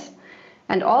GPS,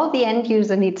 and all the end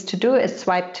user needs to do is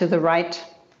swipe to the right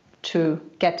to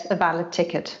get a valid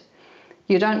ticket.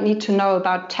 You don't need to know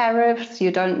about tariffs,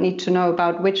 you don't need to know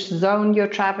about which zone you're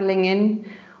traveling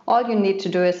in. All you need to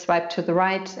do is swipe to the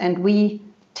right, and we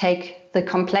take the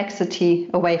complexity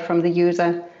away from the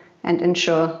user and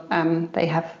ensure they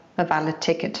have a valid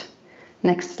ticket.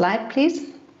 Next slide,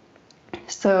 please.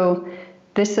 So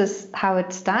this is how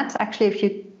it starts. Actually, if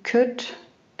you could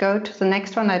go to the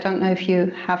next one. I don't know if you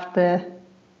have the...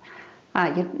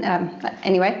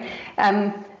 anyway.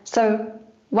 So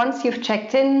once you've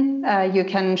checked in, you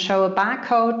can show a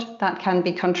barcode that can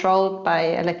be controlled by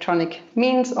electronic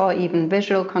means or even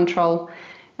visual control.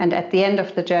 And at the end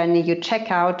of the journey, you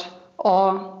check out,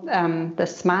 or the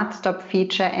Smart Stop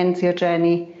feature ends your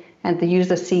journey, and the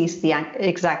user sees the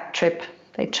exact trip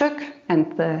they took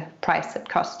and the price it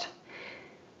cost.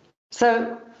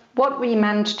 So what we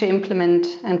managed to implement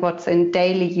and what's in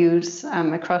daily use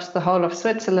across the whole of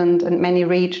Switzerland and many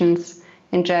regions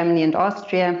in Germany and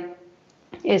Austria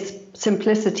is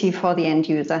simplicity for the end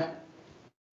user.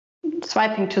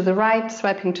 Swiping to the right,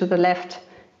 swiping to the left,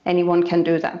 anyone can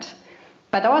do that.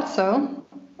 But also,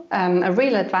 a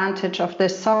real advantage of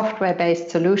this software-based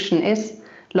solution is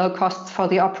low costs for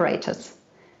the operators.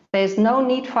 There's no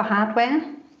need for hardware.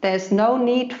 There's no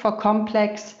need for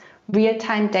complex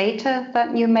real-time data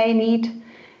that you may need.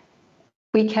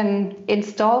 We can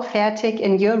install Fertig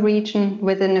in your region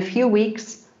within a few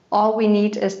weeks. All we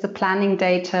need is the planning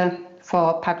data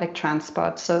for public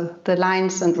transport, so the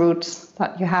lines and routes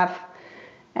that you have,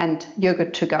 and you're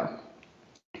good to go.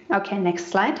 Okay, next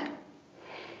slide.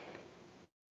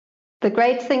 The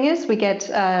great thing is we get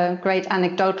great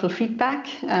anecdotal feedback.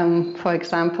 For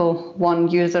example, one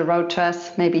user wrote to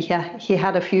us, maybe he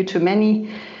had a few too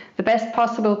many. The best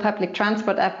possible public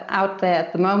transport app out there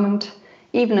at the moment.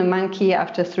 Even a monkey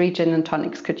after 3 gin and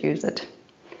tonics could use it.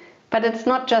 But it's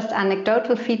not just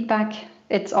anecdotal feedback,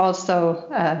 it's also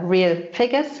real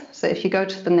figures. So if you go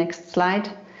to the next slide,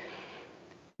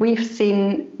 we've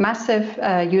seen massive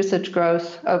usage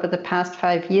growth over the past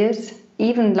 5 years.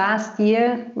 Even last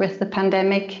year with the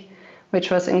pandemic,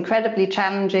 which was incredibly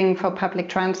challenging for public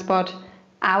transport,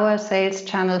 our sales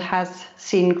channel has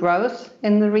seen growth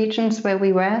in the regions where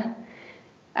we were.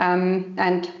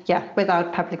 And yeah,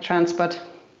 without public transport,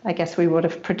 I guess we would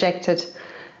have projected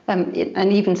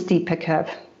an even steeper curve.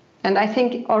 And I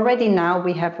think already now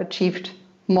we have achieved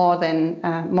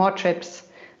more trips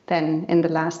than in the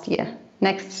last year.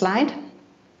 Next slide.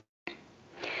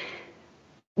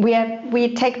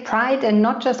 We take pride in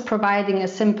not just providing a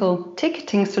simple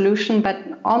ticketing solution, but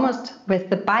almost with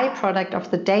the byproduct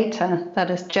of the data that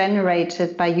is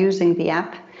generated by using the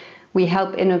app, we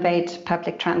help innovate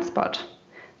public transport.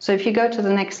 So if you go to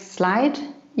the next slide,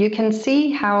 you can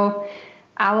see how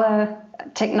our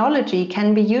technology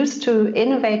can be used to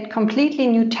innovate completely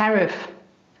new tariff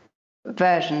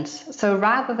versions. So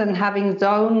rather than having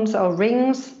zones or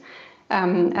rings,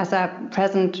 as are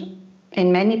present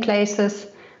in many places,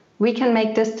 we can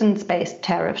make distance-based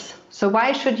tariffs. So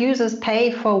why should users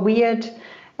pay for weird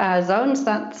zones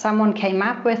that someone came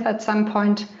up with at some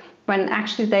point when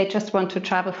actually they just want to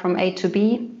travel from A to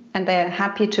B and they're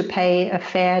happy to pay a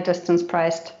fair distance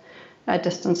price?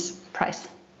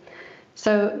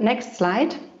 So next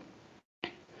slide.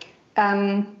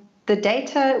 The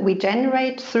data we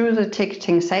generate through the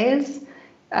ticketing sales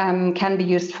can be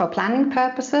used for planning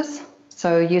purposes.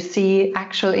 So you see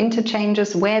actual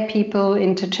interchanges, where people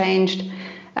interchanged,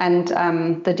 and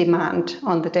the demand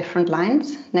on the different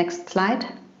lines. Next slide.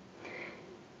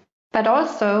 But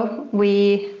also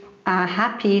we are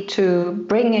happy to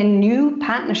bring in new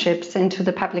partnerships into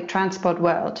the public transport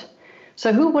world.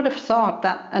 So who would have thought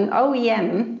that an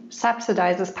OEM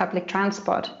subsidizes public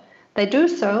transport? They do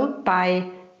so by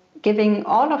giving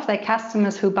all of their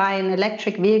customers who buy an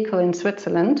electric vehicle in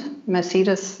Switzerland,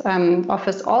 Mercedes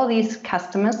offers all these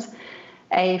customers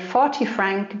a 40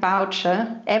 franc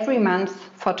voucher every month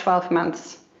for 12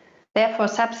 months. Therefore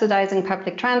subsidizing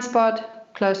public transport,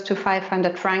 close to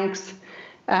 500 francs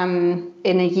in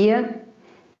a year.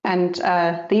 And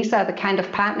these are the kind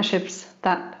of partnerships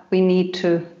that we need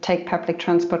to take public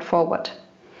transport forward.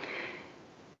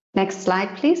 Next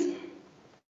slide, please.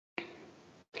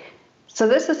 So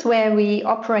this is where we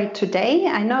operate today.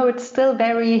 I know it's still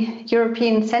very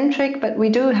European-centric, but we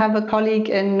do have a colleague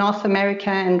in North America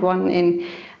and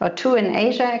two in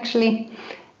Asia, actually.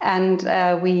 And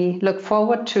we look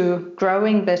forward to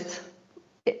growing this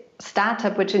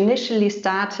startup, which initially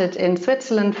started in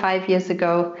Switzerland 5 years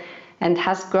ago and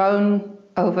has grown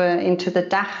over into the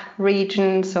DACH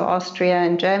region, so Austria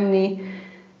and Germany,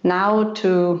 now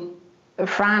to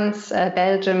France,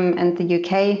 Belgium, and the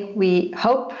UK. We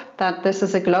hope that this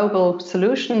is a global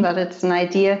solution, that it's an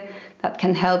idea that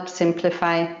can help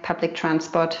simplify public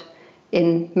transport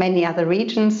in many other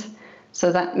regions,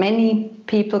 so that many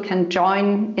people can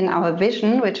join in our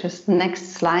vision, which is the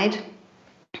next slide,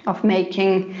 of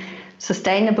making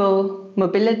sustainable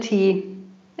mobility,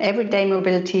 everyday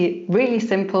mobility, really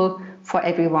simple for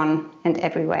everyone and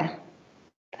everywhere.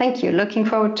 Thank you. Looking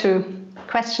forward to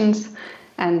questions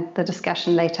and the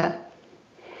discussion later.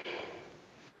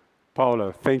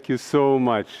 Paula, thank you so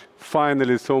much.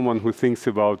 Finally, someone who thinks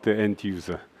about the end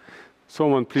user.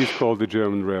 Someone please call the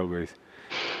German railways.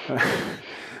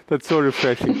 That's so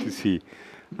refreshing to see.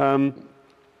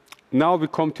 Now we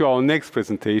come to our next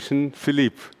presentation,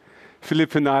 Philippe.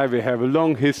 Philippe and I, we have a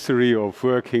long history of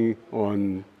working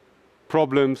on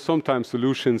problems, sometimes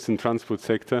solutions in transport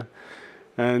sector.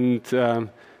 And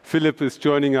Philippe is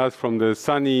joining us from the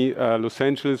sunny Los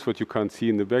Angeles, what you can't see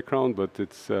in the background, but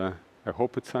it's, I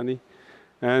hope it's sunny.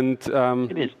 And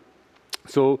it is.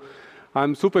 So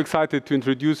I'm super excited to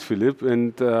introduce Philippe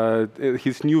and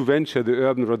his new venture, the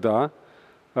Urban Radar,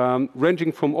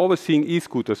 ranging from overseeing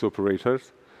e-scooters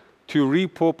operators to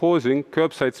repurposing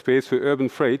curbside space for urban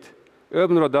freight.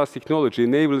 Urban Radar's technology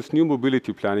enables new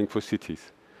mobility planning for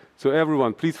cities. So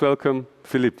everyone, please welcome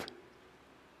Philippe.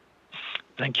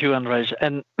 Thank you, Andrej.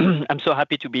 And I'm so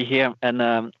happy to be here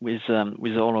and with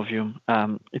all of you.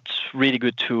 It's really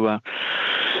good to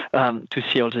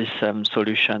see all these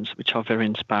solutions, which are very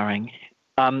inspiring.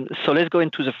 So let's go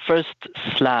into the first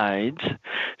slide.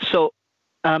 So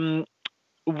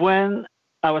when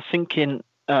I was thinking,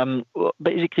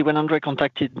 basically when Andrej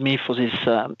contacted me for this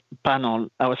panel,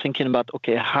 I was thinking about,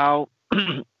 okay, how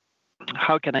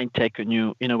can I take a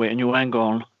new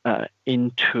angle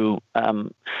into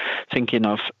thinking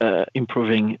of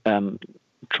improving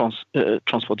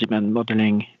transport demand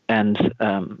modeling and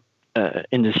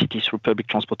in the city through public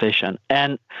transportation.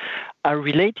 And I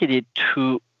related it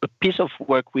to a piece of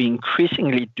work we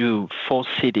increasingly do for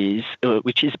cities,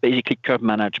 which is basically curb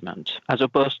management. As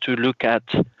opposed to look at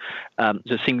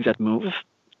the things that move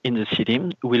in the city,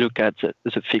 we look at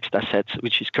the fixed assets,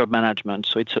 which is curb management.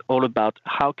 So it's all about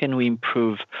how can we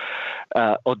improve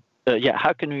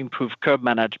how can we improve curb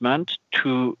management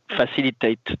to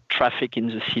facilitate traffic in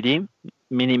the city,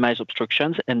 minimize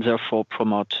obstructions and therefore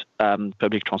promote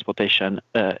public transportation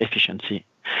efficiency.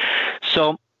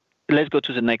 So let's go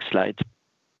to the next slide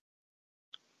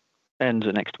and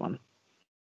the next one.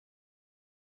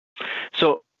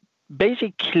 So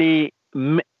basically,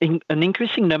 an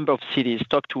increasing number of cities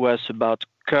talk to us about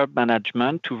curb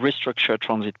management to restructure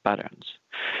transit patterns.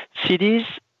 Cities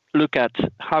look at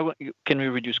how can we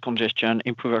reduce congestion,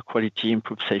 improve air quality,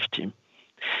 improve safety.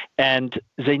 And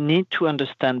they need to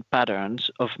understand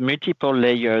patterns of multiple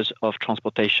layers of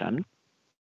transportation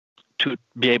to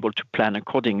be able to plan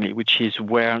accordingly, which is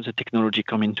where the technology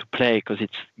comes into play, because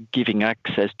it's giving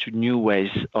access to new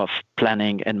ways of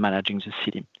planning and managing the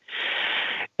city.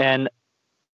 And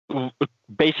a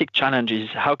basic challenge is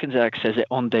how can they access their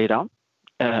own data?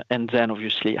 And then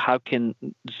obviously, how can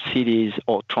cities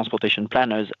or transportation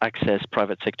planners access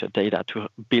private sector data to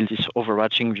build this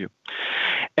overarching view?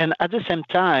 And at the same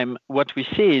time, what we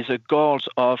see is the goals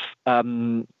of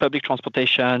public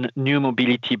transportation, new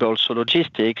mobility, but also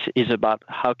logistics is about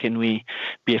how can we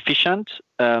be efficient.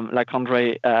 Like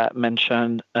Andre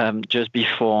mentioned just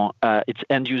before, it's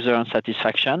end user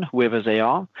satisfaction, whoever they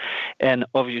are, and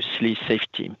obviously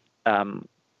safety.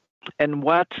 And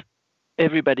what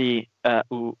everybody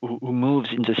who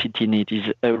moves in the city needs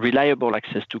is a reliable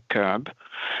access to curb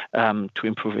to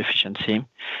improve efficiency,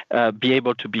 be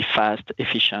able to be fast,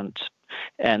 efficient,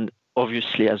 and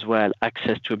obviously as well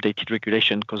access to updated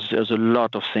regulation, because there's a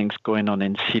lot of things going on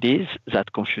in cities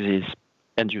that confuses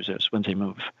end users when they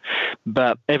move.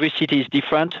 But every city is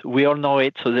different. We all know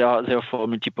it, so there are therefore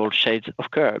multiple shades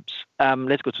of curbs.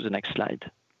 Let's go to the next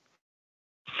slide.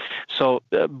 So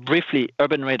briefly,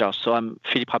 Urban Radar. So I'm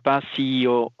Philippe Rapin,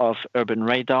 CEO of Urban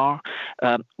Radar.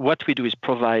 What we do is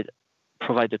provide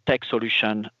a tech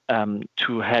solution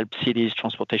to help cities,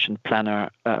 transportation planner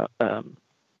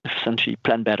essentially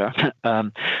plan better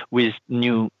with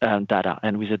new data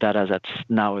and with the data that's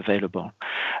now available.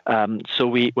 So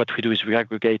what we do is we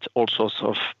aggregate all sorts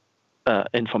of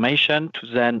information to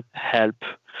then help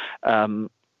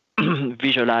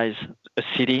visualize a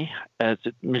city,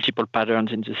 the multiple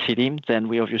patterns in the city. Then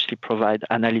we obviously provide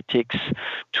analytics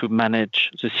to manage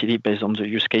the city based on the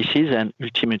use cases, and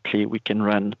ultimately we can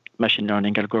run machine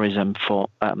learning algorithm for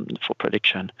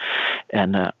prediction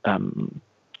and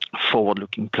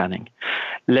forward-looking planning.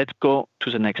 Let's go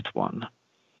to the next one.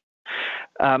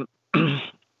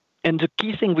 And the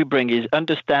key thing we bring is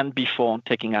understand before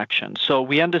taking action. So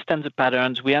we understand the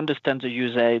patterns, we understand the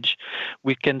usage,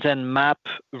 we can then map,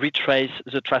 retrace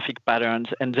the traffic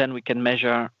patterns, and then we can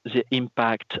measure the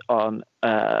impact on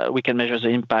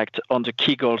the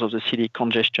key goals of the city: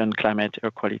 congestion, climate, air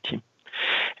quality.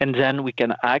 And then we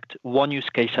can act one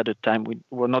use case at a time.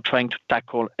 We're not trying to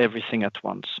tackle everything at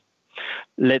once.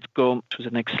 Let's go to the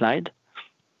next slide.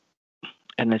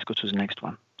 And let's go to the next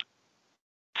one.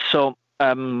 So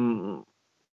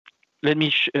let me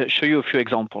show you a few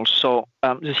examples. So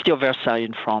the city of Versailles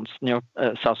in France, near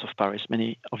south of Paris.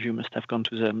 Many of you must have gone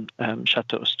to the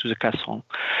chateaus, to the castle.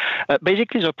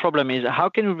 Basically, the problem is how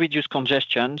can we reduce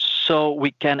congestion so we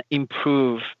can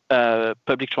improve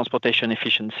public transportation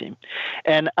efficiency?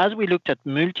 And as we looked at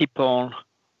multiple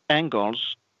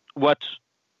angles, what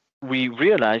we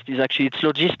realized is actually it's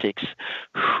logistics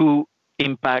who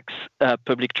impacts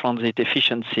public transit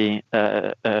efficiency,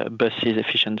 buses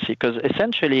efficiency, because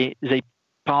essentially they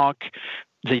double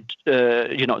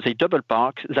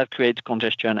park, that creates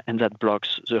congestion and that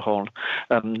blocks the whole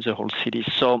city.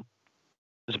 So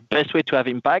the best way to have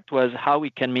impact was how we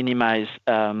can minimize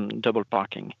double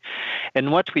parking.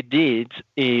 And what we did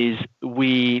is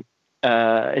we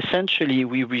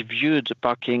reviewed the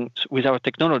parking with our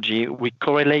technology. We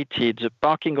correlated the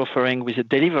parking offering with the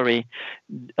delivery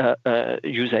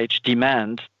usage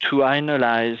demand to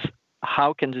analyze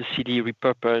how can the city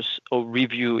repurpose or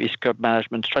review its curb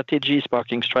management strategies,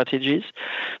 parking strategies,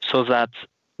 so that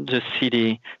the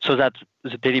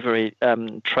delivery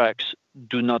trucks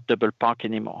do not double park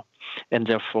anymore, and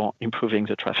therefore improving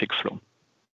the traffic flow.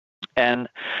 And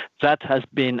that has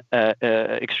been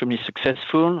extremely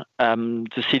successful.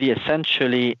 The city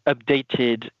essentially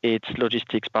updated its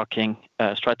logistics parking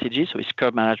strategy, so its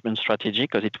curb management strategy,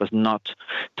 because it was not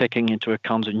taking into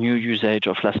account the new usage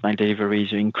of last mile deliveries,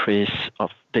 the increase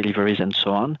of deliveries, and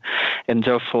so on. And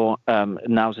therefore,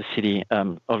 now the city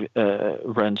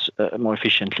runs more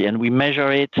efficiently. And we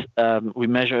measure it.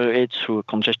 Through a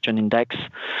congestion index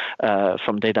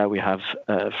from data we have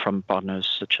from partners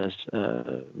such as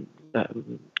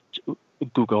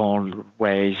Google,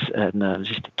 Waze, and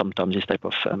TomTom, this type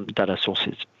of data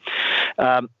sources.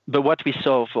 But what we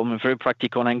saw from a very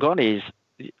practical angle is,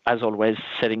 as always,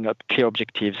 setting up clear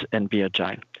objectives and be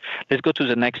agile. Let's go to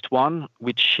the next one,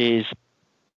 which is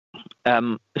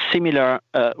similar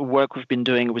work we've been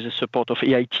doing with the support of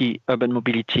EIT, Urban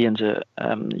Mobility, and the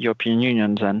European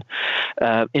Union, and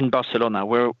in Barcelona,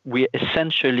 where we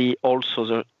essentially also,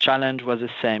 the challenge was the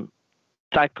same.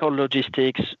 Cycle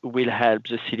logistics will help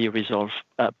the city resolve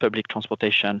public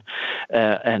transportation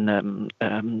and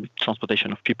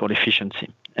transportation of people efficiency.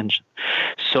 And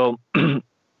so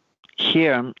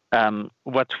here,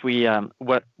 what we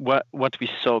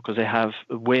saw, because they have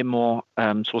way more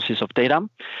sources of data,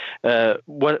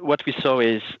 what we saw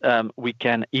is we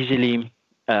can easily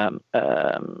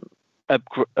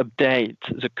update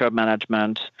the curb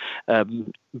management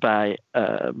by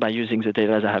using the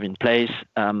data they have in place,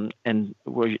 and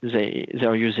they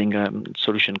are using a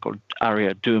solution called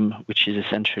Area Doom, which is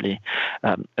essentially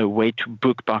a way to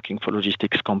book parking for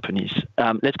logistics companies.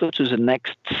 Let's go to the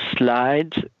next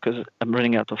slide because I'm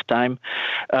running out of time.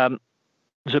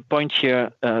 The point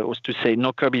here was to say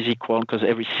no curb is equal because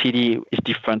every city is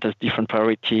different, has different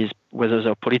priorities, whether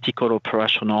they're political or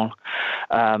operational.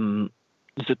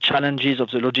 The challenges of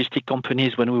the logistic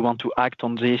companies when we want to act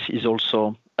on this is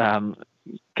also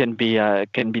can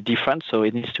be different, so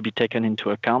it needs to be taken into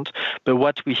account. But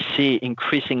what we see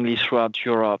increasingly throughout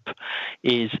Europe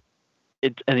is,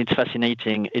 and it's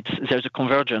fascinating, there's a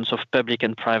convergence of public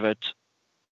and private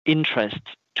interest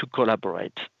to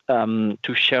collaborate,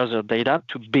 to share their data,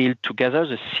 to build together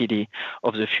the city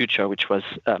of the future, which was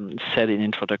said in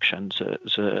introduction.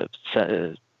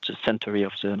 The century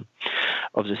of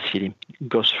the city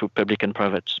goes through public and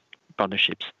private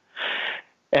partnerships.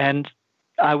 And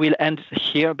I will end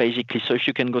here basically. So if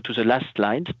you can go to the last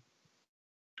slide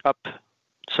up.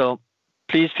 So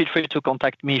please feel free to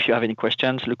contact me if you have any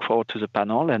questions. Look forward to the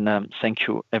panel, and thank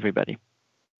you everybody.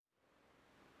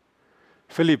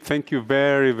 Philippe, thank you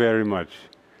very, very much.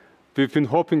 We've been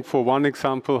hoping for one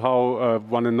example,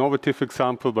 one innovative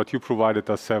example, but you provided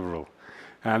us several.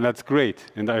 And that's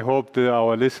great. And I hope that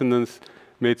our listeners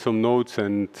made some notes,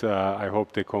 and I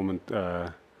hope they come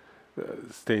and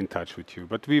stay in touch with you.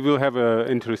 But we will have an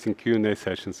interesting Q&A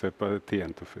sessions at the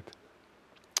end of it.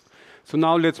 So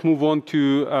now let's move on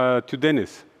to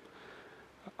Dennis.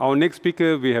 Our next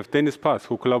speaker, we have Dennis Paz,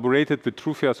 who collaborated with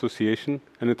Trufi Association,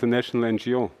 an international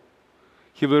NGO.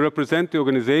 He will represent the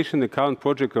organization, the current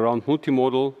project around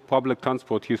multimodal public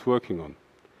transport he's working on.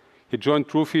 He joined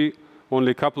Trufi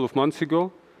only a couple of months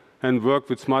ago and worked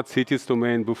with Smart Cities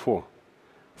domain before.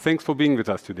 Thanks for being with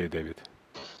us today, David.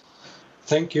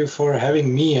 Thank you for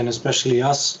having me, and especially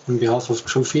us on behalf of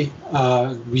Trufi.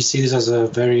 We see this as a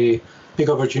very big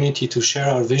opportunity to share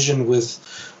our vision with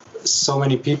so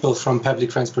many people from public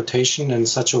transportation and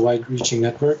such a wide-reaching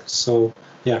network. So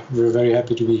yeah, we're very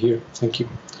happy to be here. Thank you.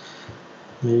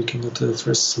 Maybe we can go to the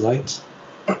first slide.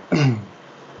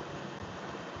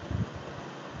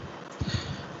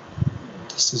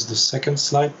 This is the second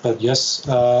slide, but yes,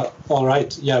 all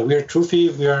right. Yeah, we're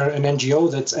Trufi. We are an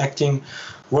NGO that's acting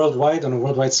worldwide on a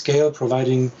worldwide scale,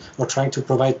 providing or trying to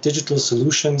provide digital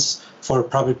solutions for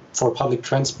public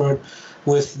transport,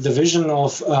 with the vision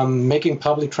of making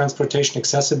public transportation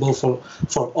accessible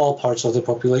for all parts of the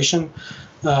population,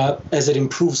 as it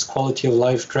improves quality of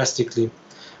life drastically,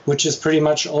 which is pretty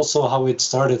much also how it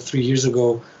started 3 years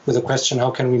ago with the question,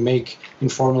 how can we make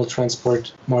informal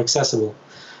transport more accessible?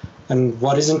 And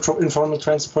what is informal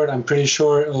transport? I'm pretty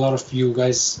sure a lot of you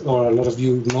guys, or a lot of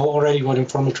you know already what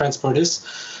informal transport is.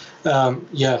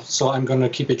 Yeah, so I'm going to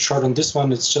keep it short on this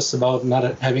one. It's just about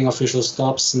not having official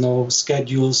stops, no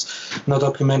schedules, no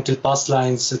documented bus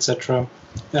lines, etc.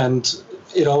 And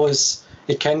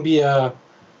it can be a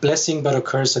blessing but a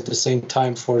curse at the same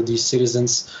time for the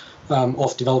citizens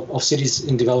of cities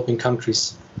in developing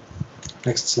countries.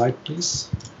 Next slide, please.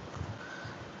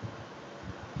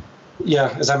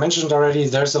 Yeah, as I mentioned already,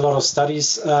 there's a lot of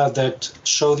studies that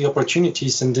show the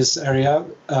opportunities in this area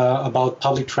about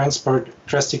public transport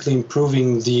drastically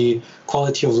improving the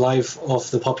quality of life of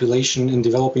the population in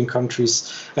developing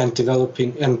countries and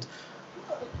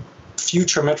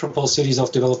future metropole cities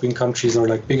of developing countries, or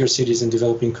like bigger cities in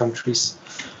developing countries.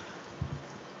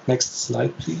 Next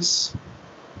slide, please.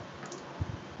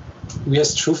 We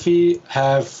as Trufi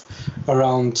have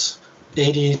around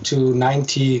 80 to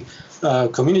 90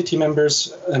 community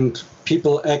members and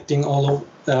people acting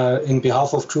in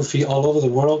behalf of Trufi all over the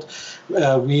world.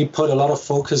 We put a lot of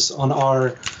focus on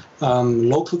our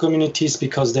local communities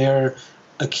because they're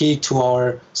a key to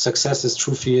our success as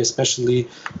Trufi, especially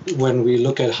when we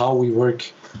look at how we work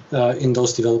in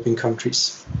those developing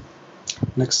countries.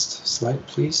 Next slide,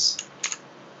 please.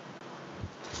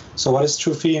 So what is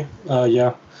Trufi?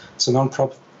 Yeah, it's a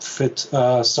non-profit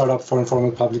startup for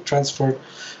informal public transport.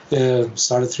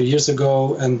 Started 3 years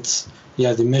ago, and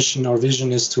yeah, the mission or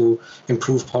vision is to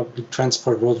improve public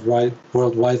transport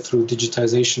worldwide through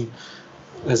digitization,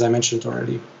 as I mentioned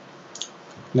already.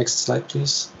 Next slide,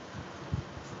 please.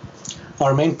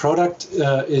 Our main product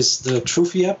is the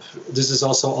Trufi app. This is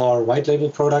also our white label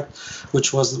product,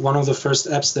 which was one of the first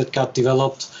apps that got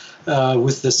developed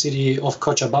with the city of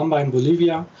Cochabamba in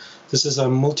Bolivia. This is a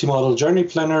multimodal journey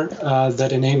planner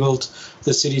that enabled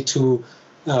the city to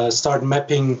start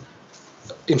mapping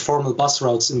informal bus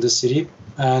routes in the city.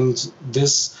 And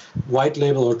this white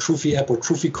label or Trufi app, or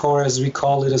Trufi core as we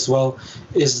call it as well,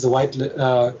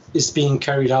 is being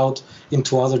carried out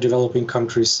into other developing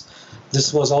countries.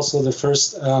 This was also the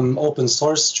first open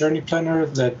source journey planner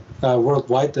that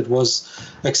worldwide that was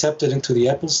accepted into the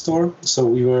Apple Store. So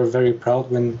we were very proud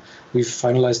when we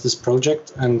finalized this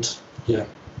project. And yeah,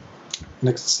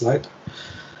 next slide.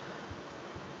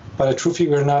 But at Trufi,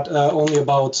 we're not only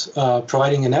about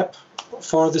providing an app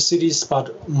for the cities,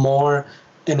 but more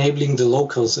enabling the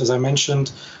locals. As I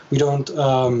mentioned, we don't.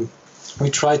 We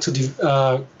try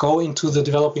to go into the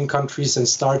developing countries and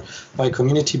start by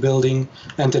community building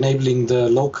and enabling the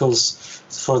locals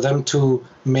for them to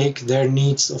make their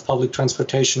needs of public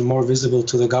transportation more visible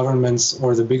to the governments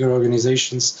or the bigger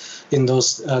organizations in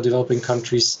those developing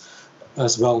countries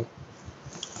as well.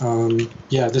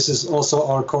 Yeah, this is also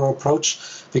our core approach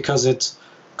because it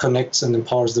connects and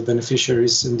empowers the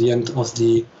beneficiaries in the end of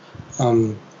the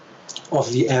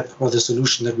app or the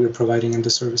solution that we're providing in the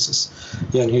services.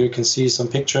 Yeah, and here you can see some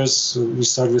pictures. So we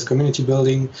started with community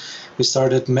building. We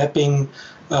started mapping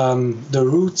the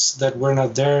routes that were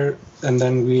not there, and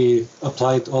then we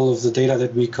applied all of the data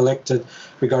that we collected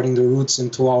regarding the routes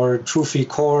into our Trufi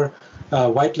core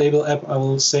white label app, I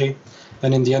will say.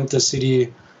 And in the end, the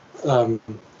city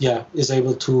is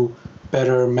able to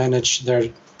better manage their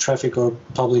traffic or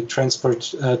public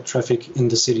transport traffic in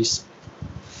the cities.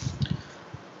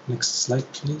 Next slide,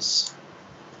 please.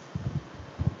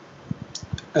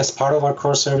 As part of our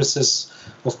core services,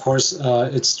 of course,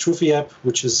 it's Trufi app,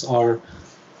 which is our,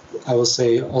 I will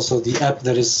say, also the app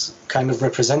that is kind of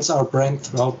represents our brand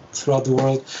throughout the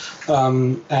world.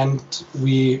 And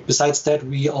besides that,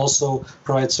 we also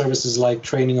provide services like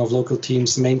training of local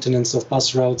teams, maintenance of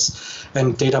bus routes,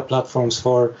 and data platforms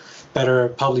for better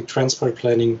public transport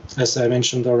planning, as I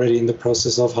mentioned already in the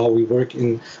process of how we work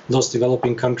in those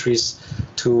developing countries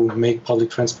to make public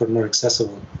transport more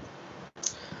accessible.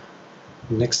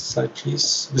 Next slide,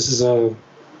 please. This is you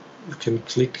can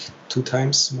click 2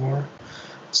 times more.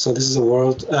 So this is a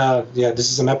world, this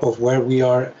is a map of where we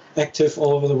are active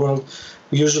all over the world.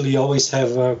 We usually always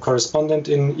have a correspondent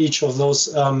in each of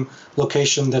those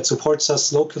locations that supports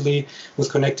us locally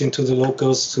with connecting to the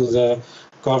locals, to the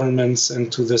governments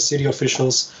and to the city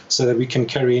officials so that we can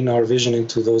carry in our vision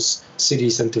into those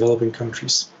cities and developing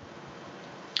countries.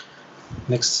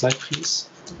 Next slide, please.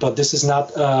 But this is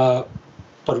not,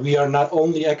 but we are not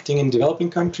only acting in developing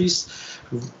countries.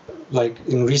 Like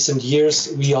in recent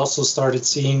years, we also started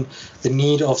seeing the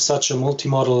need of such a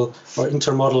multimodal or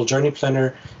intermodal journey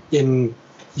planner in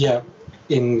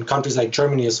countries like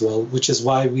Germany as well, which is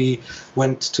why we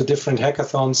went to different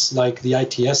hackathons like the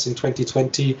ITS in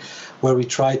 2020, where we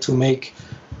tried to make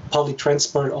public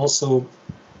transport also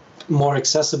more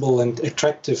accessible and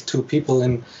attractive to people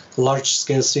in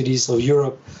large-scale cities of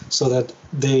Europe, so that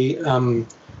the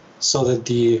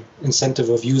incentive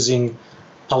of using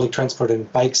public transport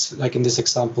and bikes, like in this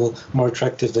example, more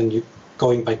attractive than you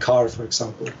going by car, for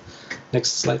example.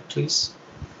 Next slide, please.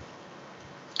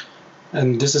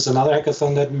 And this is another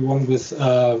hackathon that we won with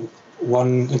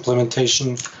one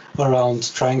implementation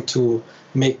around trying to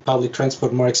make public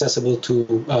transport more accessible to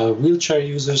wheelchair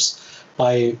users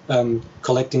by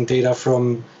collecting data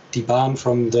from die Bahn,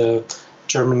 from the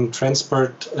German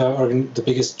transport, the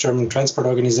biggest German transport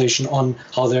organization, on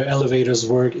how their elevators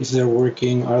work, if they're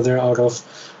working, are they out of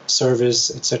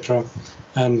service, etc.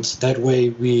 And that way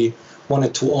we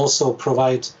wanted to also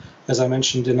provide, as I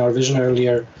mentioned in our vision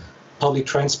earlier, public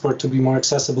transport to be more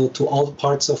accessible to all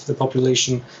parts of the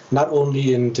population, not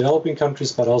only in developing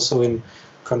countries, but also in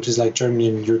countries like Germany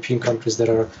and European countries that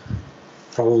are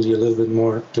probably a little bit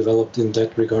more developed in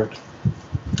that regard.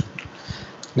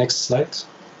 Next slide.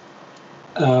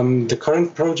 The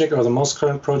current project, or the most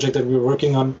current project that we're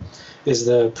working on, is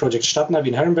the project Stadtnavi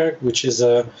in Herrenberg, which is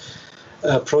a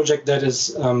project that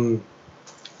is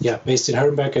based in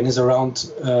Herrenberg and is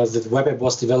around, the web app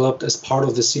was developed as part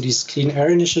of the city's Clean Air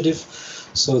Initiative.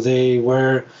 So they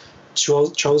were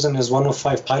chosen as one of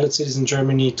 5 pilot cities in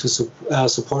Germany, to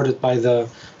supported by the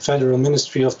Federal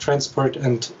Ministry of Transport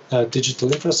and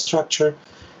Digital Infrastructure.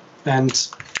 And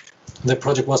The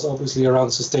project was obviously around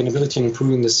sustainability and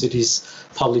improving the city's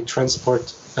public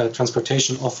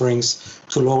transportation offerings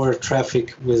to lower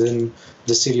traffic within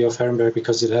the city of Herrenberg,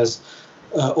 because it has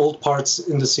old parts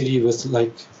in the city with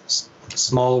like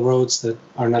small roads that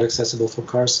are not accessible for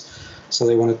cars. So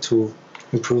they wanted to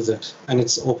improve that, and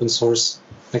it's open source.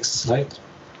 Next slide.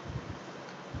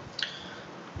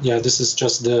 Yeah, this is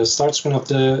just the start screen of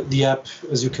the app,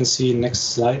 as you can see.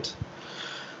 Next slide.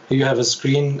 Here you have a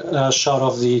screen shot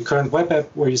of the current web app,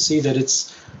 where you see that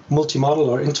it's multimodal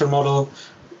or intermodal,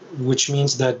 which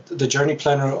means that the journey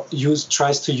planner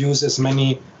tries to use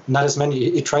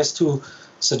it tries to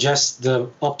suggest the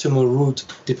optimal route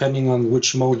depending on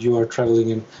which mode you are traveling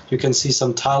in. You can see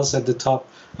some tiles at the top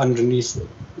underneath.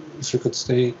 If you could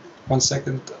stay 1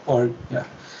 second, or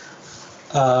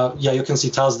you can see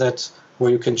tiles where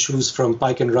you can choose from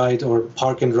bike and ride or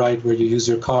park and ride, where you use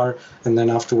your car and then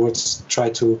afterwards try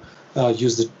to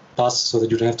use the bus so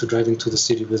that you don't have to drive into the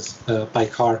city by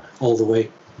car all the way.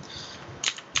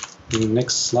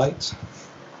 Next slide.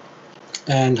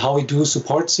 And how we do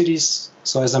support cities.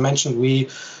 So as I mentioned, we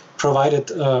provide a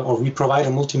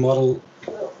multimodal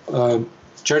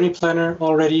journey planner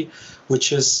already,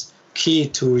 which is key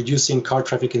to reducing car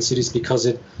traffic in cities, because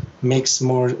it makes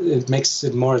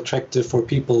it more attractive for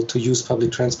people to use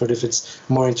public transport if it's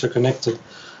more interconnected.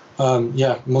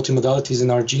 Multimodality is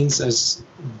in our genes, as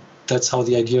that's how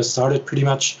the idea started pretty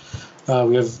much.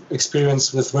 We have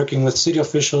experience with working with city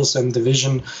officials, and the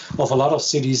vision of a lot of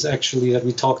cities actually that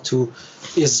we talk to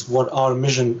is what our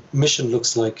mission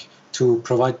looks like, to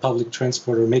provide public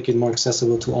transport or make it more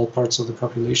accessible to all parts of the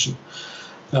population.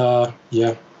 And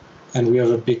we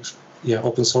have a big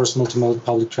open source multimodal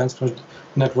public transport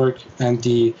network, and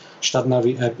the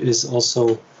Stadtnavi app is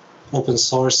also open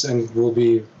source and will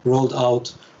be rolled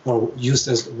out or used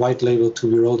as white label to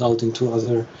be rolled out into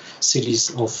other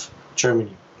cities of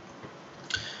Germany.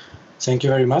 Thank you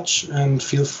very much, and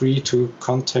feel free to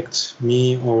contact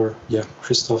me or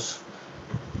Christoph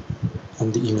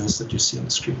on the emails that you see on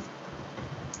the screen.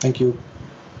 Thank you.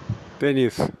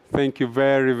 Dennis, thank you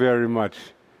very, very much.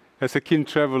 As a keen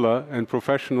traveler and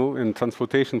professional and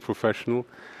transportation professional,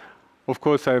 of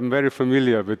course, I am very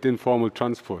familiar with informal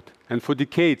transport. And for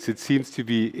decades, it seems to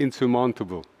be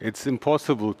insurmountable. It's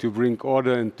impossible to bring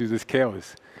order into this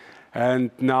chaos.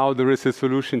 And now there is a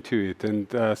solution to it, and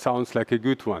sounds like a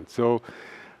good one. So,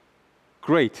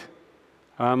 great.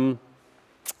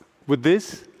 With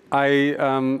this, I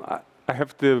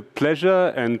have the pleasure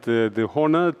and the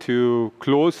honor to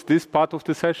close this part of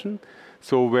the session.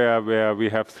 So where we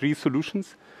have 3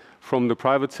 solutions from the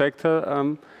private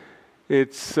sector.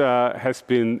 It has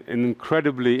been an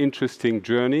incredibly interesting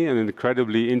journey and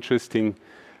incredibly interesting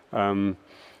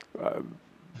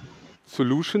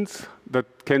solutions that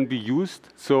can be used.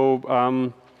 So,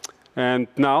 and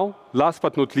now, last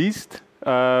but not least,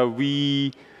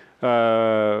 we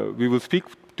will speak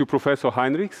to Professor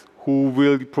Heinrichs, who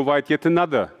will provide yet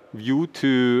another view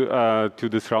to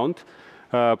this round.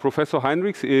 Professor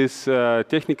Heinrichs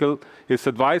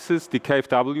advises the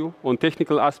KfW on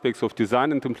technical aspects of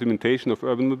design and implementation of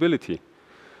urban mobility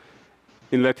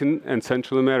in Latin and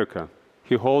Central America.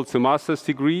 He holds a master's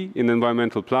degree in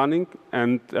environmental planning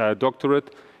and a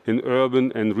doctorate in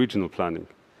urban and regional planning.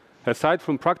 Aside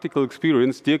from practical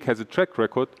experience, Dirk has a track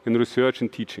record in research and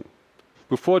teaching.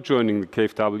 Before joining the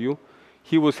KfW,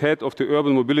 he was head of the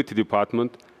Urban Mobility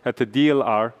Department at the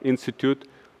DLR Institute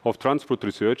of Transport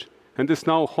Research, and is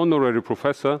now honorary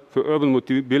professor for urban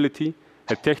mobility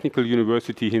at Technical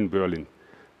University in Berlin.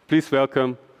 Please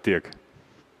welcome Dirk.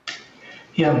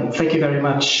 Yeah, thank you very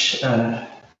much,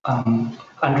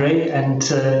 Andre, and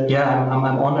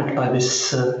I'm honored by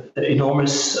this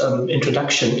enormous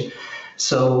introduction.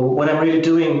 So what I'm really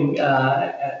doing,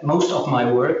 most of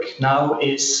my work now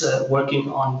is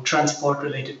working on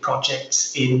transport-related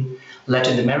projects in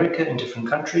Latin America, in different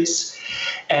countries.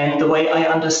 And the way I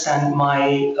understand my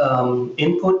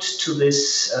input to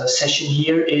this session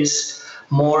here is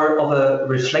more of a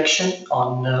reflection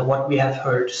on what we have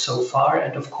heard so far,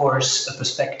 and of course a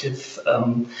perspective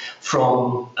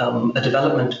from a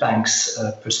development bank's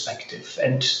perspective.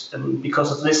 And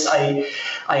because of this, I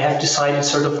have decided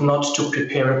sort of not to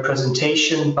prepare a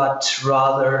presentation, but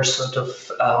rather sort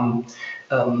of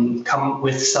come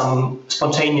with some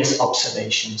spontaneous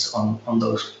observations on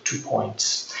those 2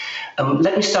 points.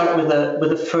 Let me start with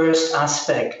the first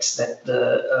aspect that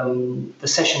the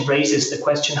session raises, the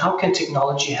question: how can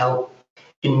technology help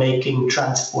in making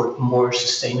transport more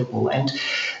sustainable? And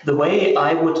the way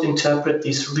I would interpret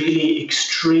this really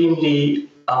extremely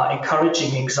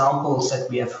encouraging examples that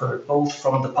we have heard both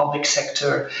from the public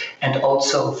sector and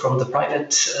also from the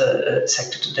private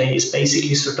sector today is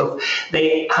basically sort of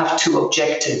they have two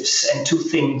objectives and two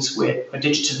things where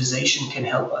digitalization can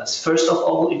help us. First of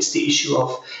all, it's the issue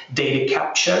of data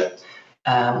capture,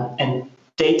 and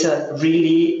data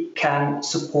really can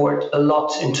support a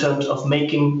lot in terms of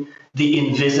making the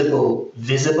invisible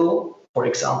visible. For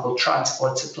example,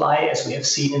 transport supply, as we have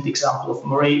seen in the example of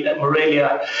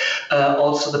Morelia,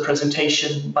 also the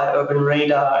presentation by Urban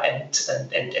Radar and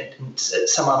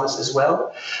some others as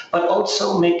well, but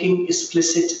also making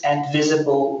explicit and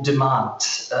visible demand,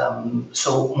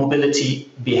 so mobility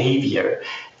behavior,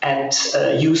 and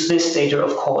use this data,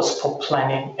 of course, for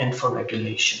planning and for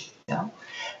regulation. Yeah.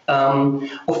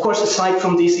 Of course, aside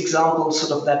from these examples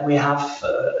sort of that we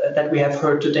have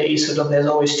heard today, sort of there's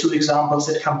always two examples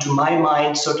that come to my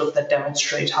mind, sort of that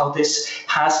demonstrate how this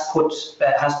has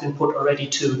been put already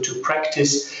to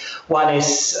practice. One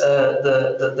is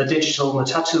the digital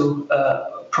Matatu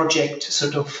project,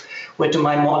 sort of where, to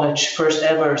my knowledge, first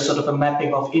ever sort of a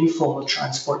mapping of informal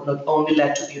transport not only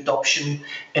led to the adoption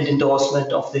and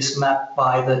endorsement of this map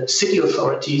by the city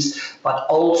authorities, but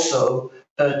also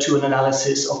to an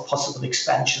analysis of possible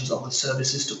expansions of the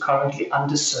services to currently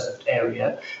underserved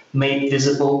area made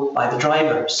visible by the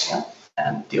drivers, yeah,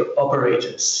 and the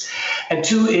operators. And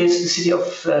two is the city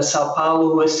of Sao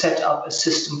Paulo, who has set up a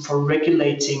system for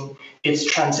regulating its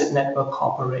transit network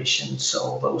corporation.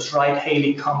 So those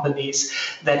ride-hailing companies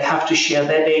that have to share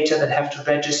their data, that have to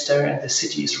register, and the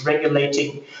city is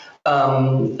regulating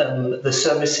the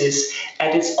services,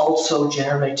 and it's also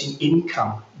generating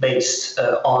income based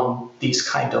on these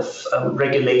kind of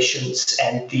regulations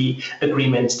and the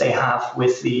agreements they have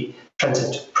with the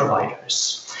transit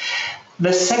providers.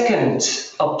 The second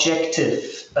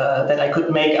objective that I could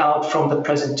make out from the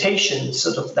presentation,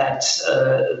 sort of that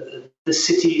the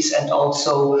cities and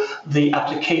also the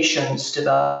applications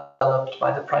developed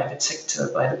by the private sector,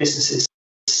 by the businesses,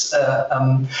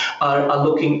 are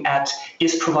looking at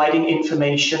is providing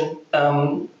information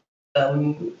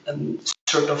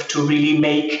sort of to really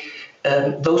make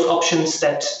those options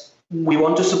that we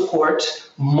want to support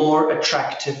more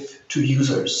attractive to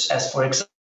users. As for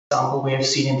example, we have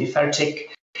seen in the FERTIC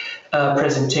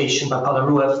presentation by Paula,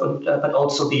 but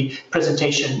also the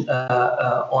presentation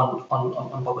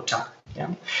on Bogota.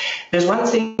 Yeah. There's one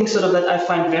thing sort of that I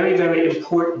find very, very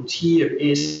important here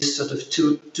is sort of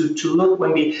to look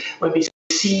when we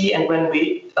see and when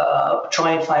we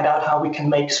try and find out how we can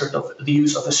make sort of the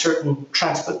use of a certain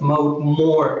transport mode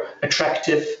more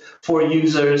attractive for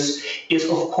users is,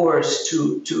 of course,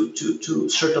 to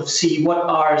sort of see what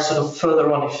are sort of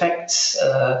further on effects,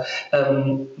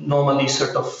 normally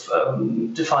sort of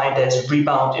defined as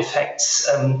rebound effects,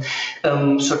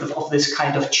 sort of this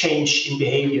kind of change in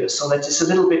behavior. So that is a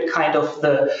little bit kind of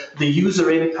the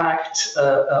user impact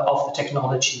of the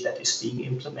technology that is being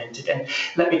implemented. And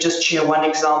let me just share one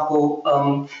example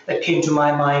that came to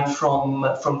my mind from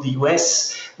the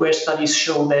US, where studies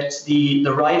show that the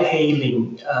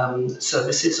ride-hailing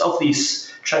services of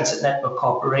these transit network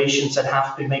corporations that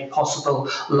have been made possible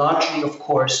largely, of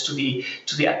course, to the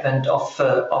advent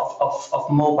of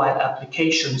mobile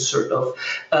applications, sort of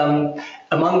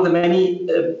among the many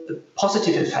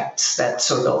positive effects that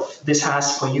sort of this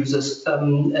has for users.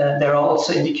 There are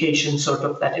also indications sort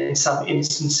of that in some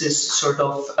instances sort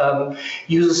of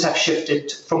users have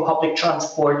shifted from public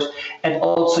transport, and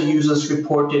also users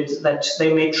reported that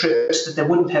they made trips that they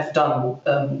wouldn't have done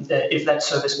if that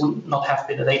service would not have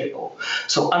been available.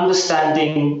 So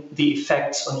understanding the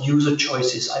effects on user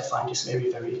choices, I find, is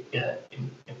very, very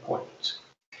important.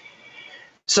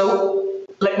 So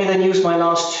let me then use my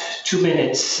last 2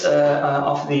 minutes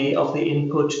of the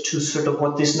input to sort of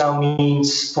what this now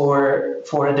means for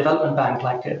a development bank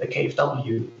like the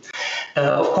KfW.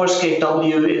 Of course,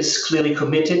 KfW is clearly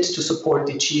committed to support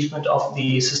the achievement of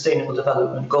the Sustainable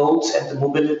Development Goals, and the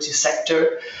mobility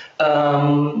sector,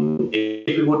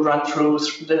 if we would run through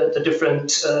the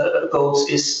different goals,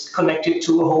 is connected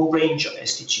to a whole range of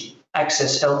SDG: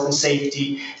 access, health and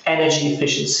safety, energy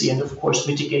efficiency, and of course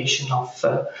mitigation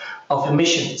of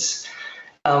emissions.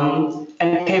 And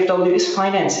KfW is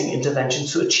financing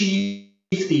interventions to achieve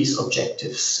these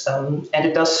objectives, and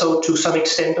it does so to some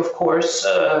extent, of course,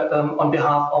 on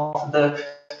behalf of the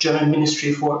German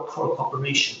Ministry for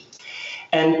Cooperation.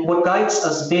 And what guides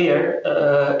us there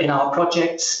in our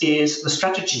projects is the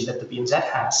strategy that the BMZ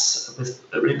has with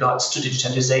regards to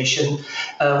digitalization,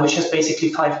 which has basically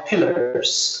 5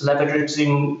 pillars: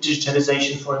 leveraging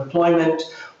digitalization for employment,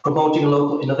 promoting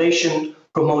local innovation,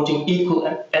 promoting equal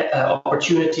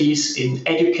opportunities in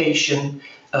education,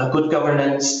 good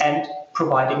governance, and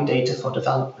providing data for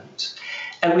development.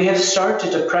 And we have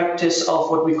started a practice of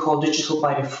what we call digital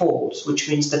by default, which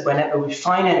means that whenever we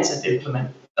finance and implement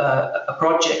a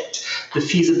project, the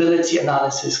feasibility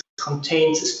analysis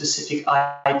contains a specific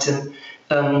item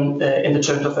in the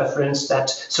terms of reference that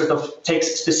sort of takes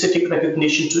specific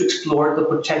recognition to explore the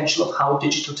potential of how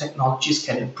digital technologies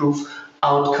can improve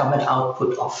outcome and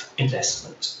output of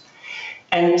investment.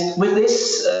 And with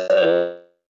this,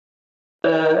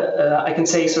 I can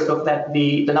say sort of that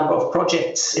the number of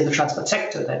projects in the transport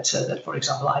sector that for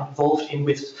example, I'm involved in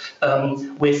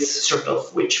with sort of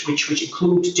which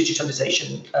include digitalization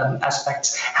aspects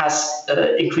has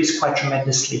increased quite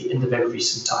tremendously in the very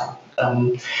recent time.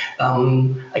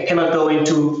 I cannot go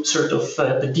into sort of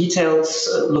the details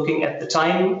looking at the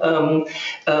time,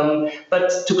 but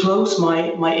to close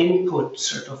my input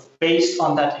sort of based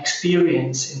on that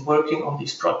experience in working on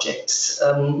these projects,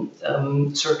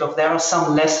 sort of there are some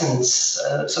lessons,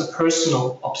 some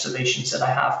personal observations that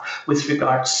I have with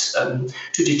regards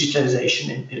to digitalization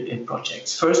in projects.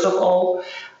 First of all,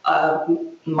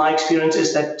 my experience is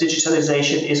that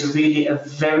digitalization is really a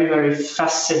very, very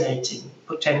fascinating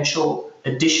potential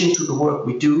addition to the work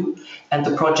we do and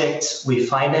the projects we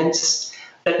finance.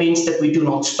 That means that we do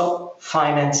not stop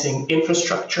financing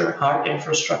infrastructure, hard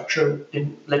infrastructure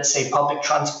in, let's say, public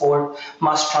transport,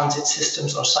 mass transit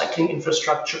systems, or cycling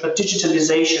infrastructure. But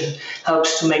digitalization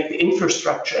helps to make the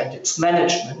infrastructure and its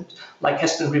management, like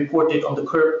has been reported on the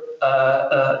curb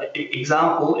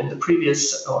example in the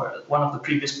previous, or one of the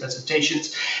previous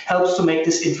presentations, helps to make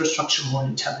this infrastructure more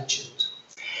intelligent.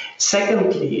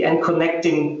 Secondly, and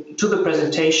connecting to the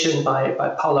presentation by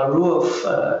Paula Ruoff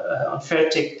on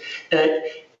Fertig,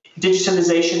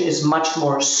 digitalization is much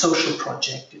more a social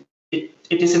project. It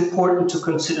is important to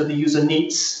consider the user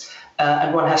needs,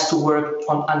 and one has to work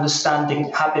on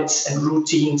understanding habits and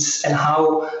routines and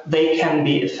how they can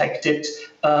be affected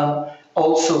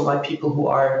also by people who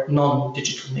are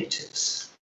non-digital natives.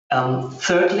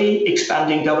 Thirdly,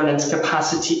 expanding governance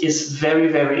capacity is very,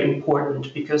 very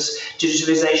important because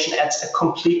digitalization adds a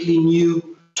completely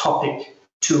new topic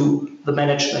to the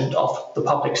management of the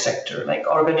public sector, like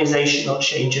organizational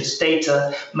changes,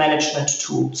 data management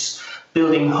tools,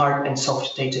 building hard and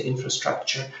soft data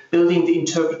infrastructure, building the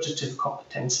interpretative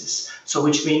competences. So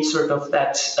which means sort of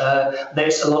that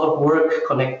there's a lot of work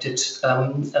connected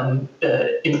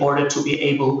in order to be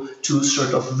able to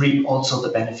sort of reap also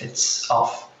the benefits of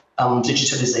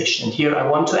digitalization. And here I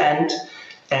want to end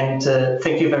and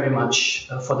thank you very much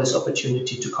for this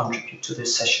opportunity to contribute to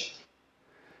this session.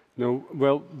 No,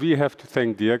 well, we have to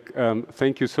thank Dirk.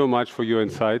 Thank you so much for your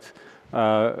insights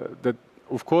that,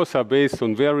 of course, are based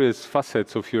on various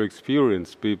facets of your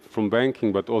experience, be it from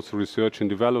banking, but also research and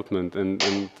development and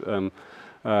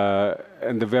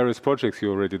the various projects you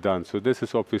already done. So this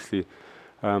is obviously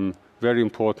very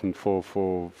important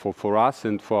for us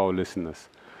and for our listeners.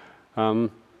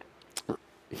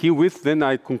 Herewith, then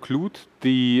I conclude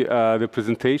the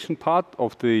presentation part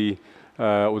of the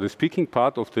or the speaking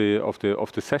part of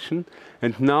the session,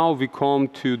 and now we come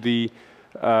to the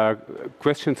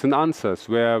questions and answers,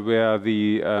 where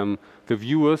the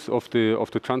viewers of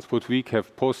the Transport Week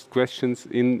have posed questions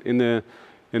in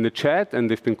the chat, and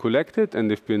they've been collected and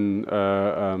they've been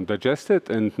digested,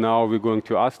 and now we're going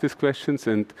to ask these questions.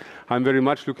 And I'm very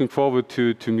much looking forward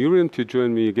to Miriam to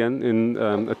join me again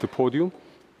at the podium.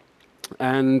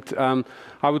 And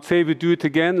I would say we do it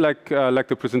again like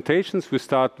the presentations. We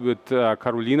start with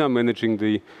Carolina managing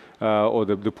the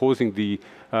posing the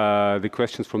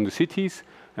questions from the cities,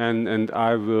 and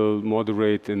I will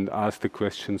moderate and ask the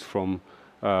questions from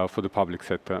for the public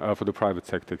sector, for the private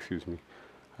sector, excuse me.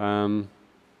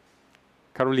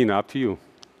 Carolina, up to you.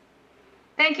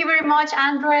 Thank you very much,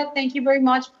 Andre. Thank you very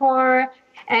much for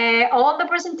all the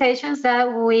presentations that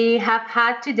we have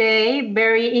had today.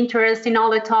 Very interesting,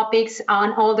 all the topics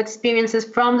on all the experiences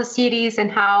from the cities and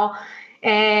how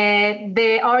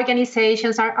the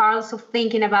organizations are also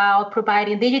thinking about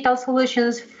providing digital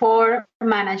solutions for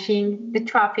managing the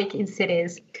traffic in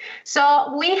cities.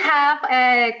 So we have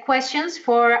questions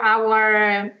for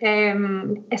our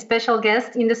special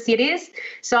guests in the cities.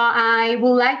 So I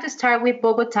would like to start with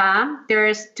Bogota.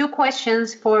 There's two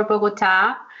questions for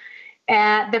Bogota.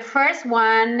 The first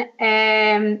one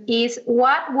is,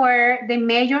 what were the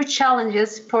major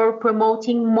challenges for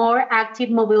promoting more active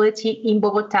mobility in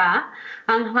Bogota,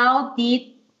 and how did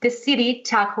the city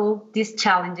tackle these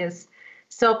challenges?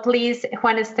 So please,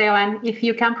 Juan Esteban, if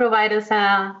you can provide us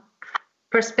a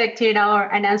perspective or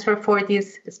an answer for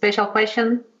this special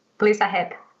question, please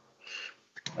ahead.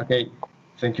 Okay,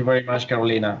 thank you very much,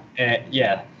 Carolina.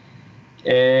 Yeah.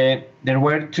 There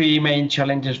were three main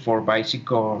challenges for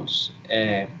bicycles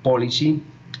policy.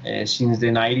 Since the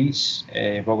 90s,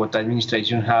 Bogota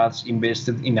administration has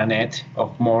invested in a net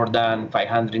of more than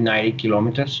 590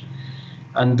 kilometers.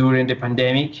 And during the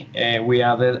pandemic, we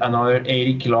added another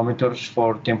 80 kilometers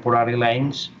for temporary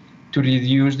lanes to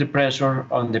reduce the pressure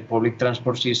on the public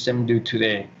transport system due to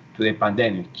the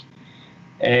pandemic.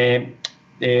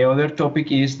 The other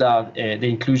topic is that the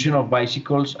inclusion of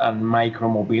bicycles and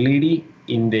micromobility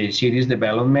in the city's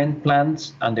development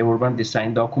plans and the urban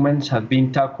design documents have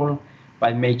been tackled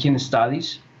by making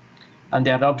studies, and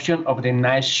the adoption of the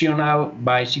National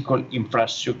Bicycle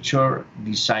Infrastructure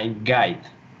Design Guide.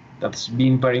 That's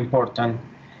been very important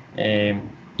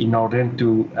in order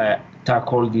to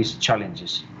tackle these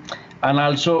challenges. And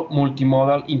also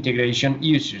multimodal integration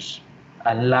issues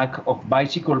and lack of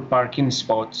bicycle parking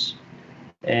spots.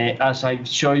 As I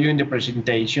showed you in the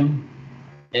presentation,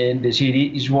 the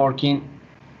city is working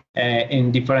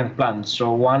in different plans.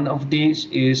 So one of these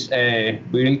is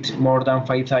built more than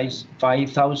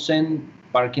 5,000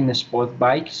 parking spot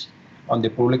bikes on the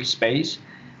public space.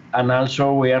 And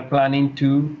also we are planning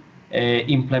to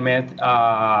implement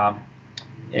a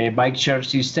bike share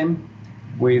system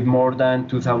with more than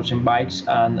 2,000 bikes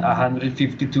and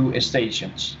 152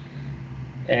 stations.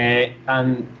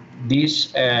 And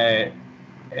these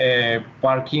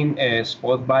parking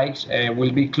spot bikes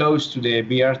will be close to the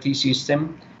BRT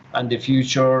system and the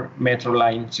future metro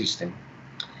line system.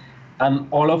 And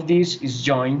all of this is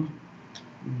joined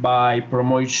by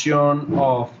promotion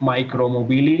of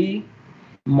micromobility,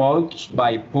 modes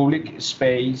by public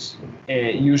space,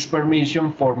 use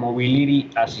permission for mobility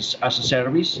as a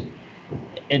service,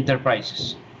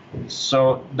 enterprises.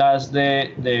 So that's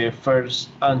the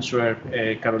first answer,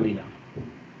 Carolina.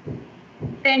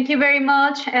 Thank you very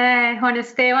much, Juan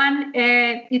Esteban.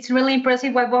 It's really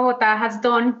impressive what Bogota has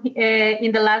done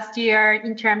in the last year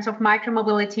in terms of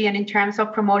micromobility and in terms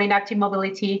of promoting active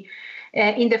mobility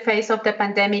in the face of the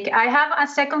pandemic. I have a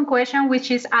second question, which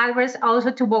is addressed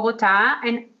also to Bogota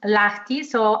and LACTI.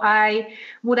 So I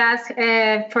would ask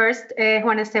first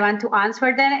Juan Esteban to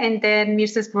answer them, and then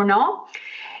Mrs. Bruno.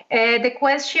 The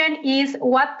question is,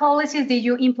 what policies did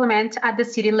you implement at the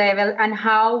city level and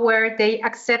how were they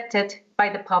accepted by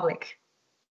the public?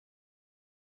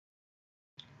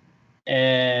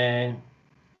 I'm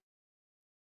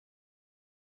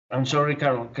sorry,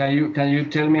 Carol. Can you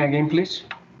tell me again, please?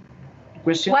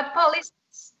 Question? What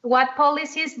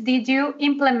policies did you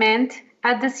implement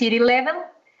at the city level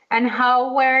and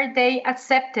how were they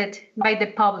accepted by the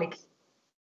public?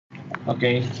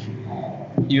 Okay.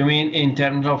 You mean in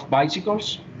terms of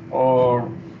bicycles or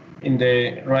in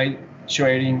the ride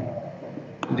sharing?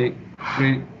 In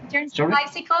terms of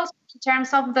bicycles, in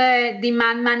terms of the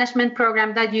demand management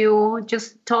program that you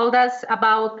just told us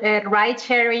about, ride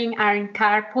sharing and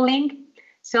carpooling.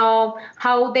 So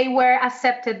how they were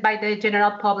accepted by the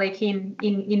general public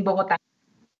in Bogota?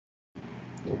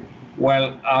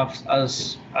 Well,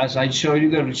 as I show you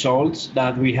the results,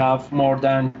 that we have more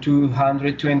than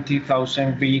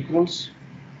 220,000 vehicles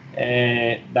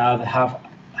that have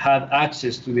had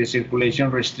access to the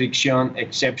circulation restriction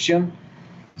exception.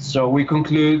 So we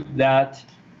conclude that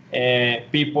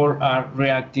people are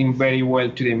reacting very well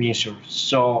to the measures.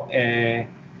 So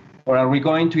what are we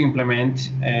going to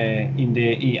implement in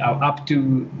the up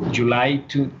to July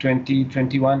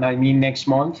 2021, I mean next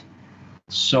month,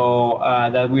 so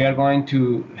that we are going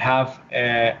to have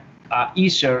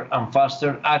easier and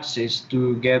faster access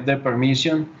to get the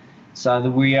permission, so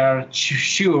that we are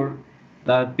sure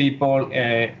that people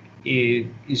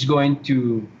is going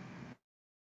to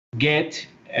get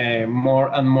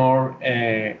more and more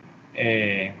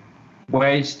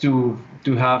ways to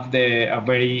have the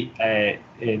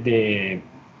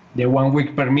 1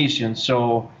 week permission.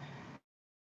 So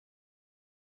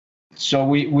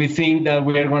we think that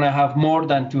we are going to have more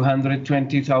than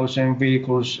 220,000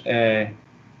 vehicles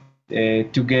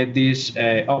to get this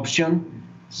option.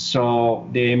 So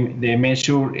the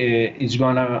measure is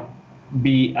going to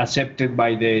be accepted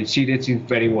by the citizens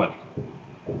very well.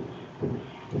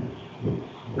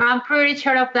 I'm pretty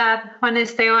sure of that, Juan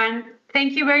Esteban.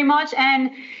 Thank you very much.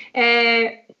 And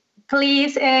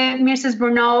please, Mrs.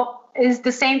 Bruno, is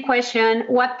the same question.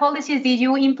 What policies did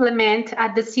you implement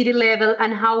at the city level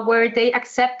and how were they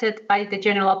accepted by the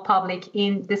general public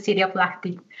in the city of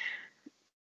Lahti?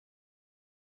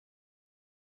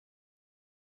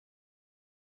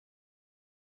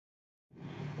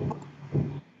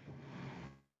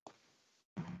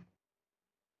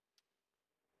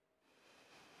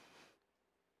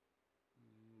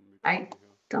 I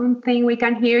don't think we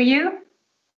can hear you.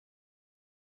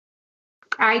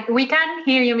 We can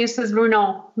hear you, Mrs.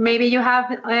 Bruno. Maybe you have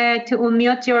to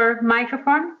unmute your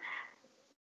microphone.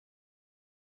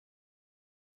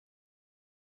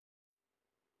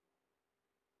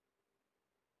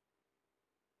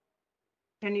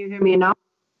 Can you hear me now?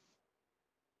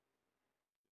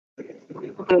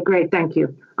 Okay, great, thank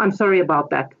you. I'm sorry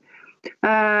about that.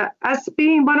 As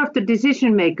being one of the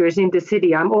decision makers in the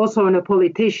city, I'm also a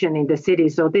politician in the city,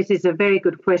 so this is a very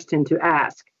good question to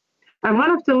ask. And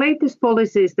one of the latest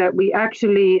policies that we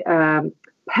actually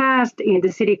passed in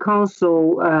the City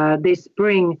Council this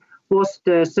spring was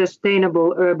the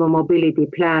Sustainable Urban Mobility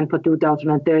Plan for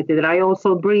 2030 that I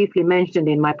also briefly mentioned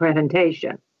in my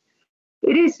presentation.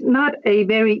 It is not a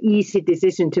very easy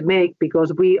decision to make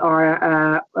because we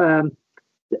are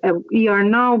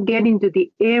now getting to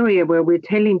the area where we're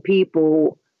telling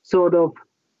people sort of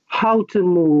how to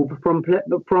move from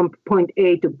point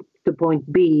A to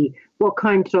point B, what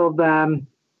kinds of urban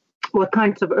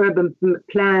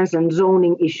plans and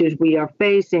zoning issues we are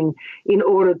facing in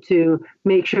order to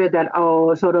make sure that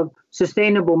our sort of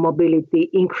sustainable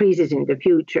mobility increases in the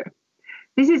future.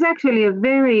 This is actually a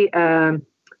very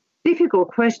difficult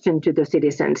question to the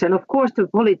citizens. And of course, the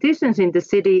politicians in the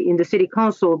city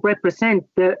council represent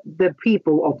the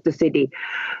people of the city.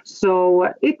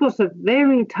 So it was a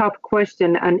very tough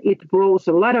question and it rose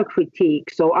a lot of critique.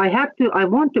 So I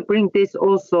want to bring this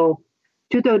also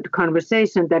to the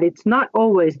conversation that it's not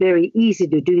always very easy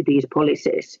to do these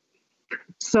policies.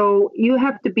 So you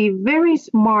have to be very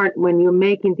smart when you're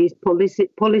making these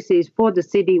policies for the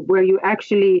city where you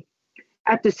actually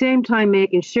at the same time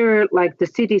making sure like the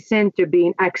city center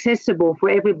being accessible for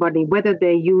everybody, whether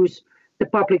they use the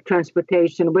public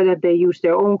transportation, whether they use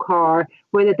their own car,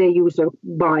 whether they use a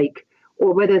bike,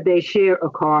 or whether they share a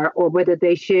car, or whether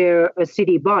they share a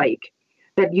city bike,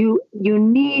 that you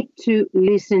need to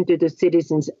listen to the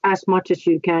citizens as much as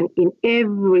you can in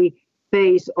every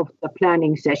phase of the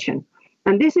planning session.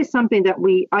 And this is something that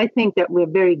I think that we're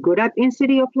very good at in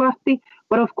City of Lahti,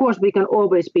 but of course we can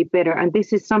always be better. And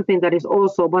this is something that is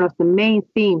also one of the main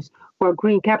themes for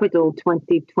Green Capital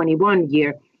 2021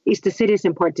 year is the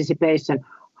citizen participation.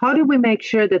 How do we make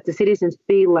sure that the citizens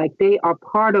feel like they are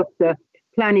part of the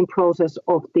planning process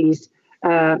of these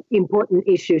important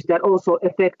issues that also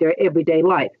affect their everyday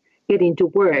life? Getting to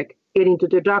work, getting to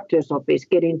the doctor's office,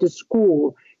 getting to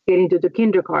school, getting to the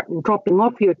kindergarten, dropping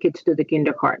off your kids to the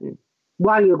kindergarten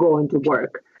while you're going to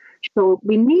work. So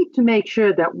we need to make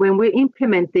sure that when we're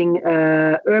implementing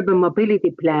urban mobility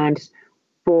plans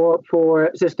for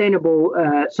sustainable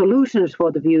solutions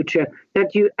for the future,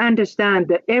 that you understand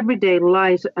the everyday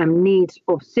lives and needs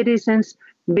of citizens,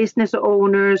 business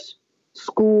owners,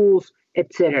 schools,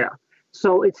 etc.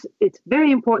 So it's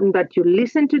very important that you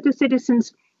listen to the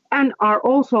citizens and are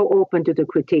also open to the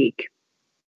critique.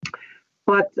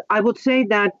 But I would say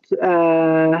that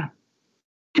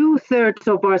 2/3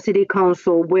 of our city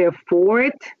council were for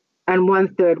it and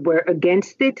 1/3 were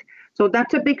against it. So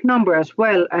that's a big number as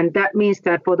well. And that means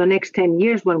that for the next 10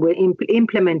 years, when we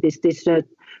implement this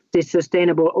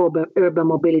sustainable urban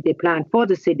mobility plan for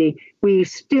the city, we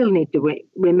still need to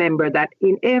remember that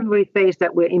in every phase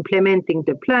that we're implementing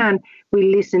the plan,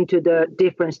 we listen to the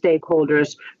different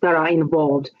stakeholders that are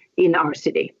involved in our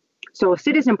city. So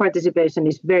citizen participation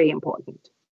is very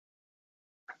important.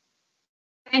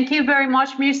 Thank you very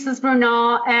much, Mrs.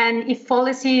 Bruno. And if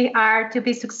policies are to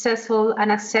be successful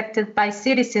and accepted by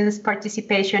citizens,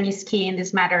 participation is key in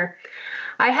this matter.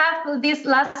 I have this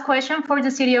last question for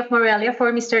the city of Morelia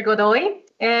for Mr. Godoy.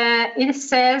 It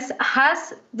says,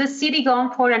 has the city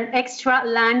gone for an extra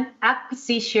land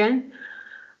acquisition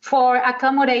for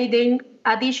accommodating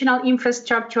additional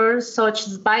infrastructure such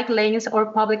as bike lanes or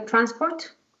public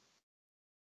transport?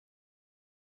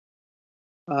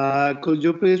 Could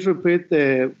you please repeat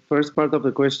the first part of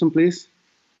the question, please?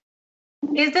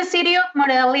 Is the city of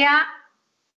Morelia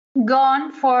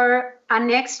gone for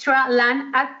an extra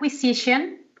land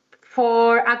acquisition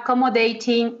for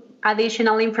accommodating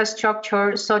additional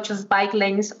infrastructure such as bike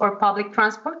lanes or public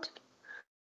transport?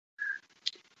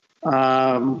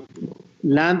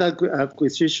 Land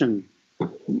acquisition.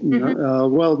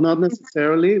 Mm-hmm. Well, not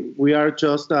necessarily. We are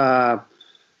just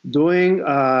doing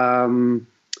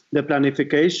the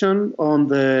planification on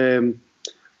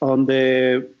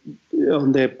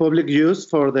the public use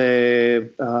for the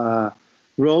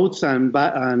roads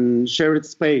and shared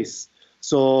space.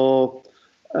 So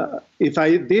if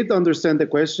I did understand the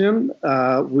question,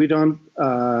 we don't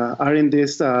are in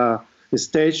this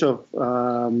stage of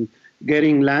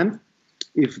getting land.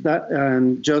 If that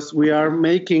and just we are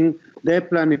making the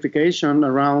planification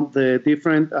around the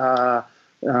different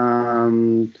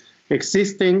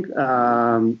existing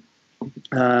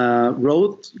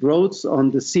roads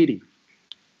on the city.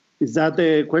 Is that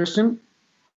the question?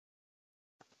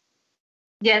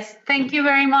 Yes, thank you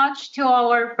very much to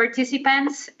our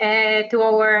participants, to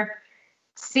our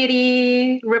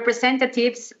city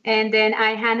representatives, and then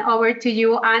I hand over to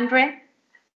you, Andre.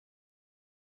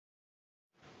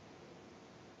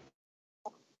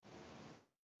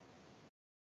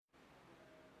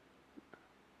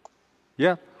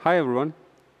 Yeah, hi everyone.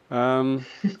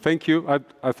 Thank you.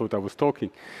 I thought I was talking.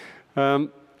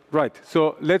 Right,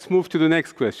 so let's move to the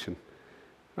next question.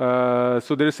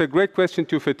 So there is a great question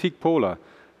to Fatigue Pola.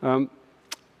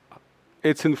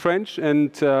 It's in French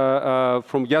and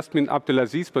from Yasmin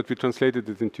Abdelaziz, but we translated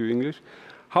it into English.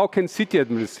 How can city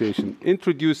administration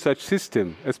introduce such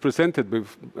system as presented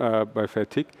by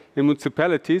Fatigue in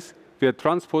municipalities where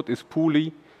transport is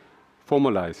poorly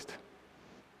formalized?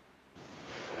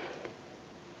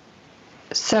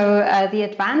 So the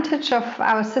advantage of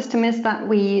our system is that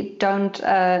we don't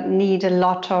need a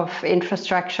lot of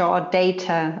infrastructure or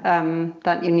data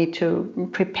that you need to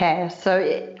prepare.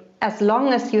 So as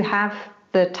long as you have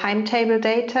the timetable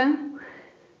data,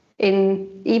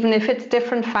 even if it's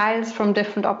different files from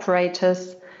different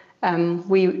operators,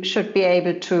 we should be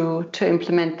able to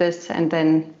implement this and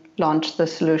then launch the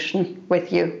solution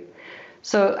with you.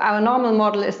 So our normal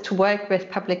model is to work with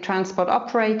public transport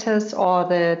operators or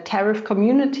the tariff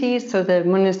communities, so the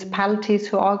municipalities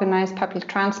who organize public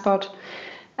transport,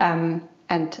 and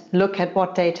look at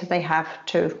what data they have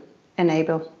to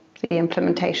enable the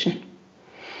implementation.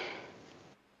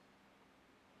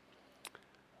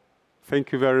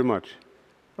 Thank you very much.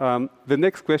 The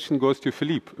next question goes to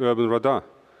Philippe, Urban Radar.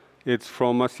 It's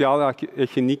from Martial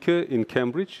Echenike in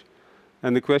Cambridge.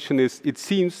 And the question is, it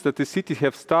seems that the cities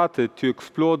have started to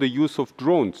explore the use of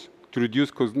drones to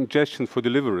reduce congestion for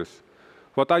deliveries.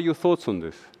 What are your thoughts on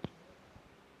this?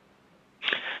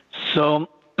 So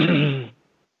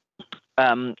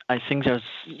I think there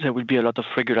will be a lot of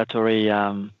regulatory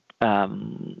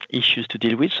issues to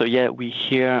deal with. So yeah, we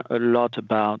hear a lot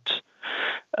about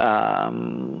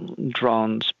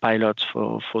drones, pilots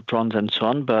for drones and so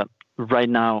on. But right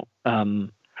now,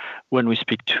 when we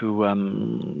speak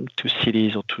to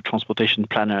cities or to transportation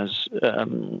planners,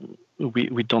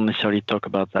 we don't necessarily talk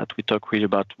about that. We talk really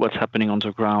about what's happening on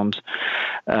the ground.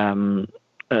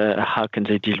 How can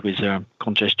they deal with a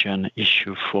congestion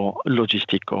issue for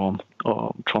logistic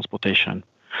or transportation?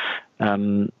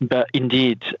 But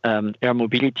indeed, air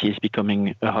mobility is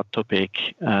becoming a hot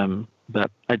topic.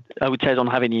 But I would say I don't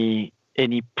have any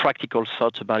practical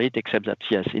thoughts about it, except that,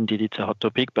 yes, indeed, it's a hot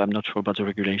topic, but I'm not sure about the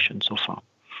regulation so far.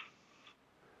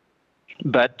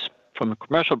 But from a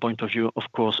commercial point of view,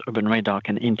 of course, Urban Radar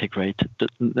can integrate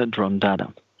the drone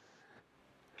data.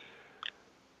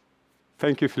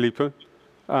 Thank you, Felipe.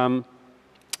 Let's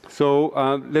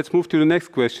move to the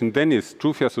next question. Dennis,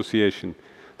 Trophy Association.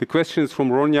 The question is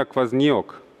from Ronia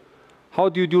Kwasniok. How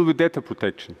do you deal with data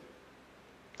protection?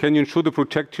 Can you ensure the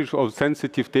protection of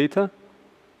sensitive data?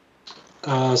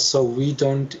 So we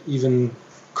don't even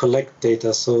collect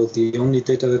data. So the only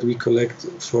data that we collect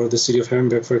for the city of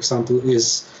Herrenberg, for example,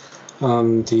 is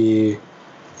the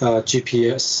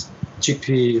GPS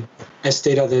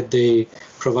data that they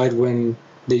provide when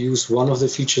they use one of the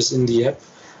features in the app.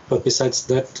 But besides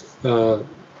that,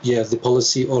 the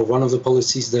policy, or one of the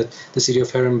policies that the city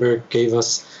of Herrenberg gave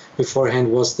us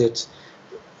beforehand, was that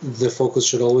the focus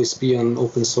should always be on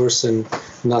open source and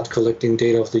not collecting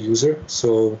data of the user.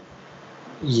 So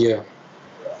yeah,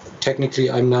 technically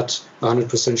I'm not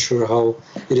 100% sure how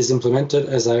it is implemented,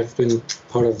 as I've been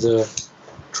part of the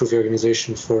Trophy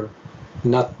organization for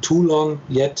not too long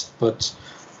yet, but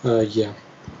yeah.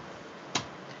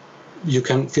 You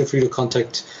can feel free to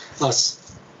contact us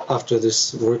after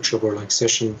this workshop or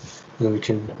session, and then we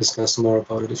can discuss more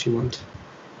about it if you want.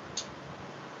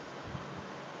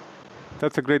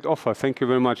 That's a great offer. Thank you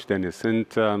very much, Dennis. And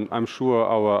I'm sure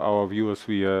our viewers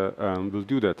will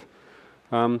do that.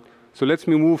 So let's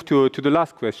move to the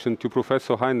last question, to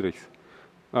Professor Heinrich.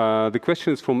 The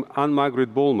question is from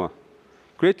Anne-Margaret Bolmer.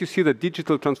 Great to see that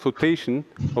digital transportation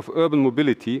of urban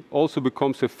mobility also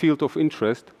becomes a field of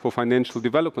interest for financial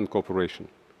development cooperation.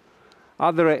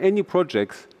 Are there any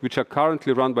projects which are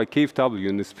currently run by KfW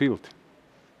in this field?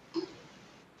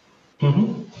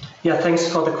 Mm-hmm. Yeah,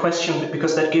 thanks for the question,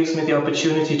 because that gives me the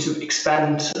opportunity to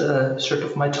expand sort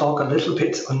of my talk a little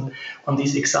bit on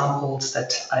these examples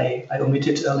that I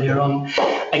omitted earlier on.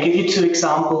 I give you two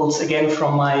examples again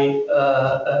from my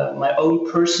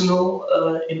own personal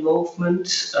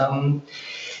involvement, or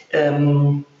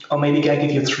maybe I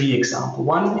give you three examples.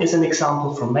 One is an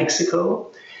example from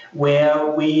Mexico, where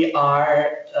we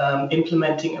are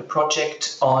implementing a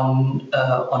project on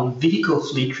vehicle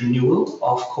fleet renewal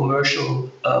of commercial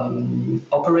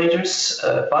operators,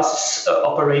 bus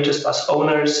operators, bus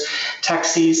owners,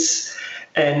 taxis.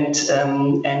 And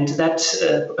that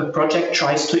project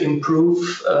tries to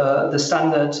improve the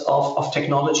standard of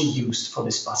technology used for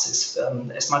these buses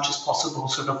as much as possible,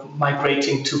 sort of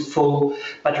migrating to full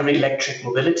battery electric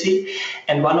mobility.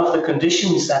 And one of the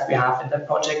conditions that we have in that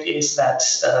project is that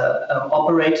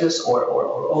operators or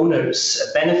owners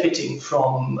benefiting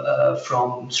from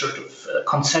sort of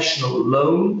concessional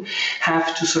loan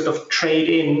have to sort of trade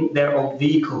in their old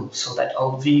vehicle. So that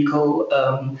old vehicle,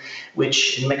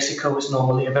 which in Mexico is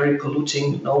normally a very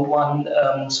polluting old one,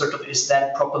 sort of is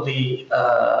then properly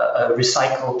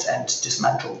recycled and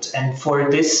dismantled. And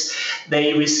for this,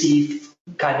 they receive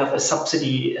kind of a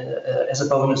subsidy as a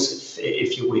bonus,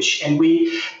 if you wish. And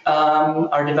we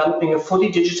are developing a fully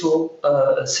digital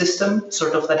system,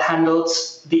 sort of that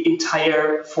handles the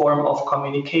entire form of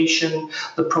communication,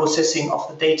 the processing of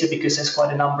the data, because there's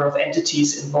quite a number of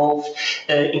entities involved,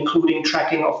 including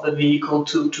tracking of the vehicle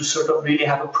to sort of really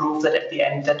have a proof that at the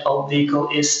end that old vehicle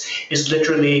is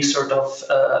literally sort of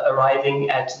arriving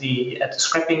at the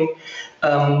scrapping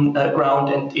ground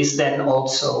and is then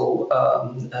also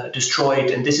destroyed.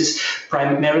 And this is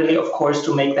primarily, of course,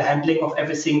 to make the handling of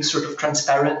everything sort of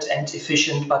transparent and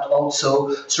efficient, but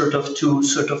also sort of to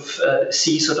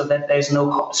see sort of that there's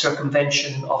no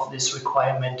circumvention of this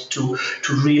requirement to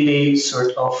really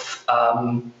sort of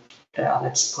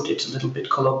let's put it a little bit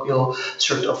colloquial,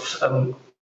 sort of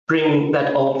bring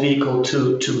that old vehicle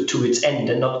to its end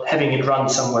and not having it run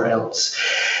somewhere else.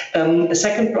 A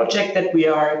second project that we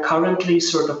are currently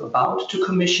sort of about to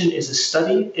commission is a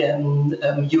study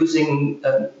using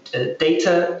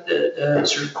data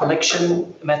sort of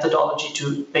collection methodology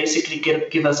to basically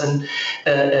give us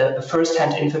a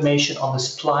first-hand information on the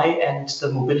supply and the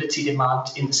mobility demand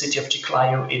in the city of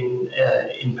Chiclayo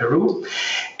in Peru.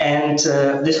 And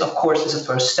this, of course, is a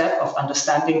first step of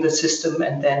understanding the system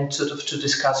and then sort of to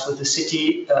discuss with the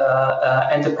city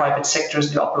and the private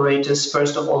sectors, the operators,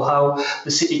 first of all, how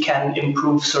the city can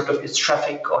improve sort of its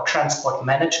traffic or transport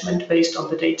management based on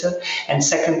the data, and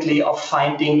secondly, of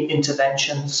finding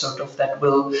interventions sort of that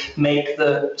will make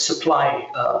the supply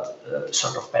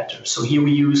sort of better. So here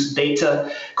we use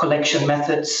data collection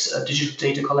methods, digital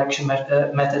data collection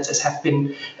methods, as have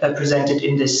been presented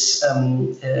in this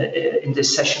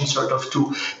session, sort of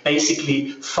to basically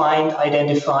find,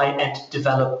 identify, and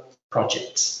develop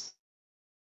projects.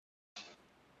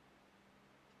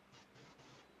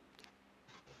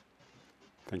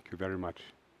 Thank you very much.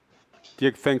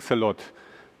 Dirk, thanks a lot.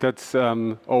 That's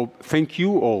thank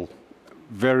you all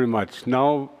very much.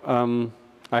 Now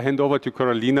I hand over to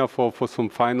Carolina for some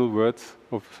final words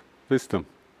of wisdom.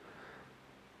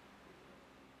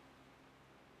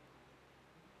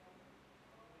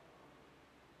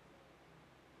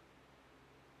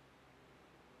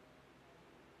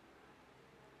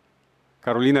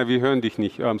 Carolina, wir hören dich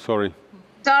nicht. I'm sorry.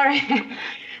 Sorry,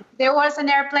 there was an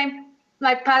airplane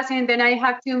like passing, then I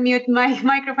have to mute my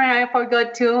microphone. I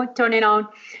forgot to turn it on.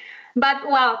 But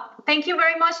well, thank you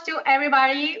very much to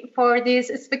everybody for this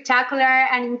spectacular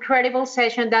and incredible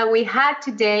session that we had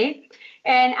today.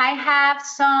 And I have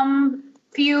some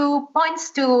few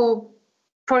points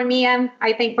for me and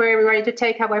I think for everybody to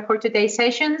take away for today's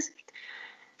sessions.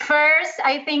 First,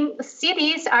 I think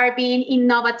cities are being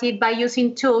innovative by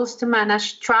using tools to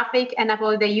manage traffic and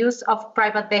avoid the use of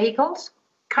private vehicles.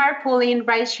 Carpooling,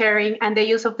 ride sharing, and the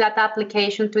use of data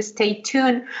application to stay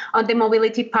tuned on the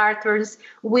mobility patterns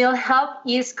will help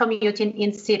ease commuting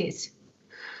in cities.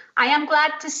 I am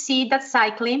glad to see that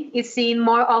cycling is seen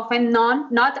more often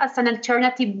not as an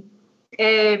alternative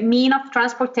mean of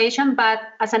transportation, but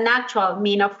as an actual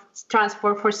mean of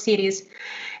transport for cities.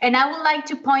 And I would like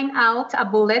to point out a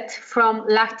bullet from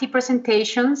Lahti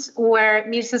presentations where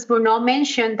Mrs. Bruno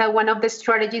mentioned that one of the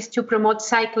strategies to promote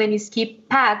cycling is keep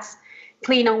paths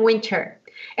clean in winter.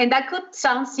 And that could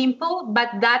sound simple,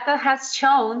 but data has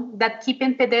shown that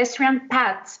keeping pedestrian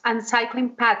paths and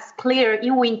cycling paths clear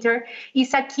in winter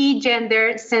is a key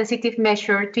gender-sensitive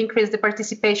measure to increase the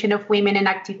participation of women in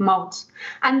active modes,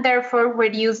 and therefore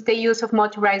reduce the use of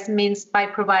motorized means by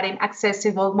providing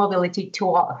accessible mobility to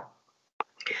all.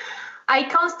 I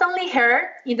constantly heard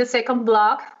in the second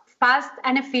block, fast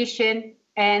and efficient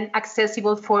and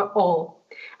accessible for all.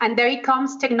 And there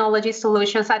comes technology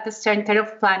solutions at the center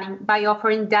of planning by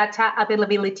offering data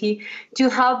availability to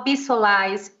help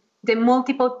visualize the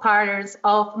multiple patterns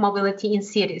of mobility in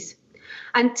cities.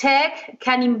 And tech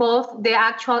can involve the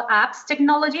actual apps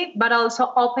technology, but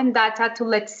also open data to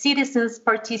let citizens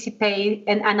participate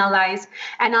and analyze,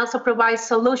 and also provide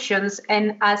solutions.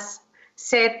 And as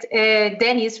said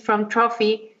Dennis from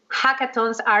Trophy,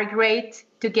 hackathons are great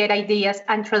to get ideas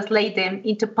and translate them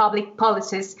into public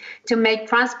policies to make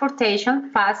transportation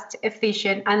fast,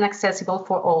 efficient, and accessible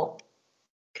for all.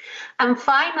 And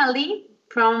finally,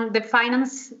 from the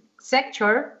finance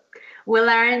sector, we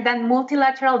learned that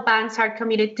multilateral banks are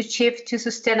committed to shift to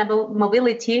sustainable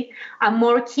mobility and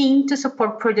more keen to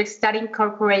support projects that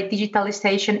incorporate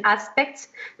digitalization aspects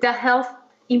that help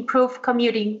improve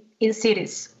commuting in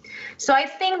cities. So I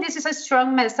think this is a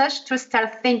strong message to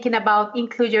start thinking about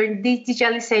including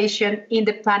digitalization in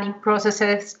the planning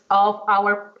processes of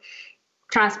our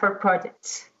transport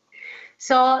projects.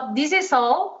 So this is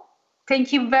all.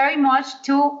 Thank you very much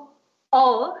to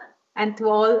all, and to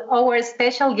all our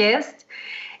special guests,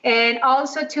 and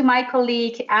also to my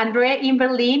colleague Andre in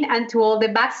Berlin, and to all the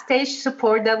backstage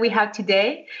support that we have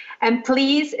today. And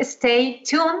please stay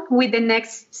tuned with the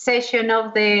next session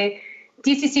of the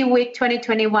TCC Week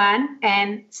 2021,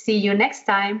 and see you next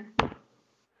time.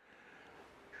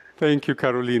 Thank you,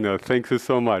 Carolina. Thank you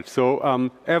so much. So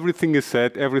everything is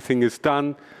said, everything is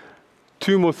done.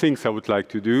 Two more things I would like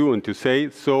to do and to say.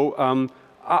 So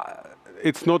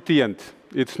it's not the end.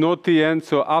 It's not the end.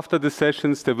 So after the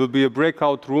sessions, there will be a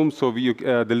breakout room. So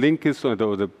the link is, or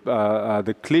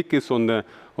the click is on the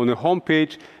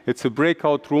homepage. It's a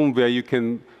breakout room where you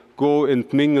can go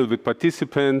and mingle with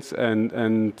participants and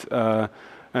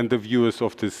the viewers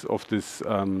of this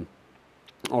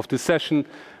session,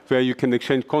 where you can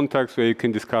exchange contacts, where you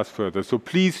can discuss further. So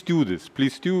please do this.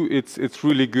 Please do. It's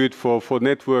really good for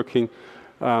networking,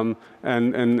 and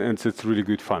it's really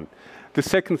good fun. The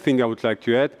second thing I would like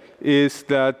to add is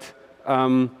that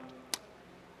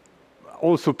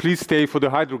also please stay for the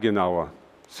hydrogen hour.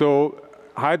 So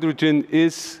hydrogen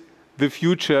is the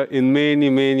future in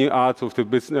many arts of the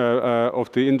business,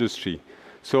 of the industry.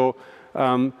 So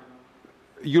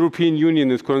European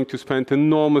Union is going to spend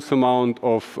enormous amount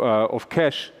of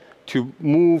cash to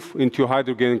move into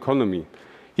hydrogen economy.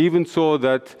 Even so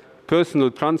that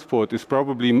personal transport is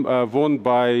probably won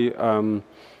by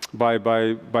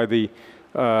the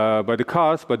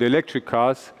cars, by the electric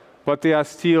cars, but there are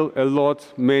still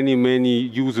many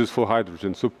uses for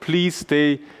hydrogen. So please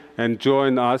stay and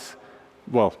join us,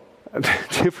 well,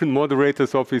 different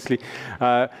moderators obviously,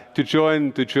 to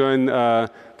join the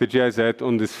GIZ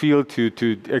on this field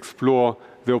to explore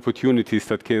the opportunities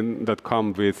that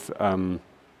come with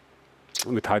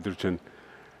hydrogen.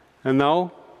 And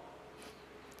now,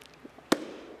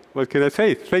 what can I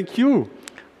say? Thank you.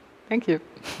 Thank you.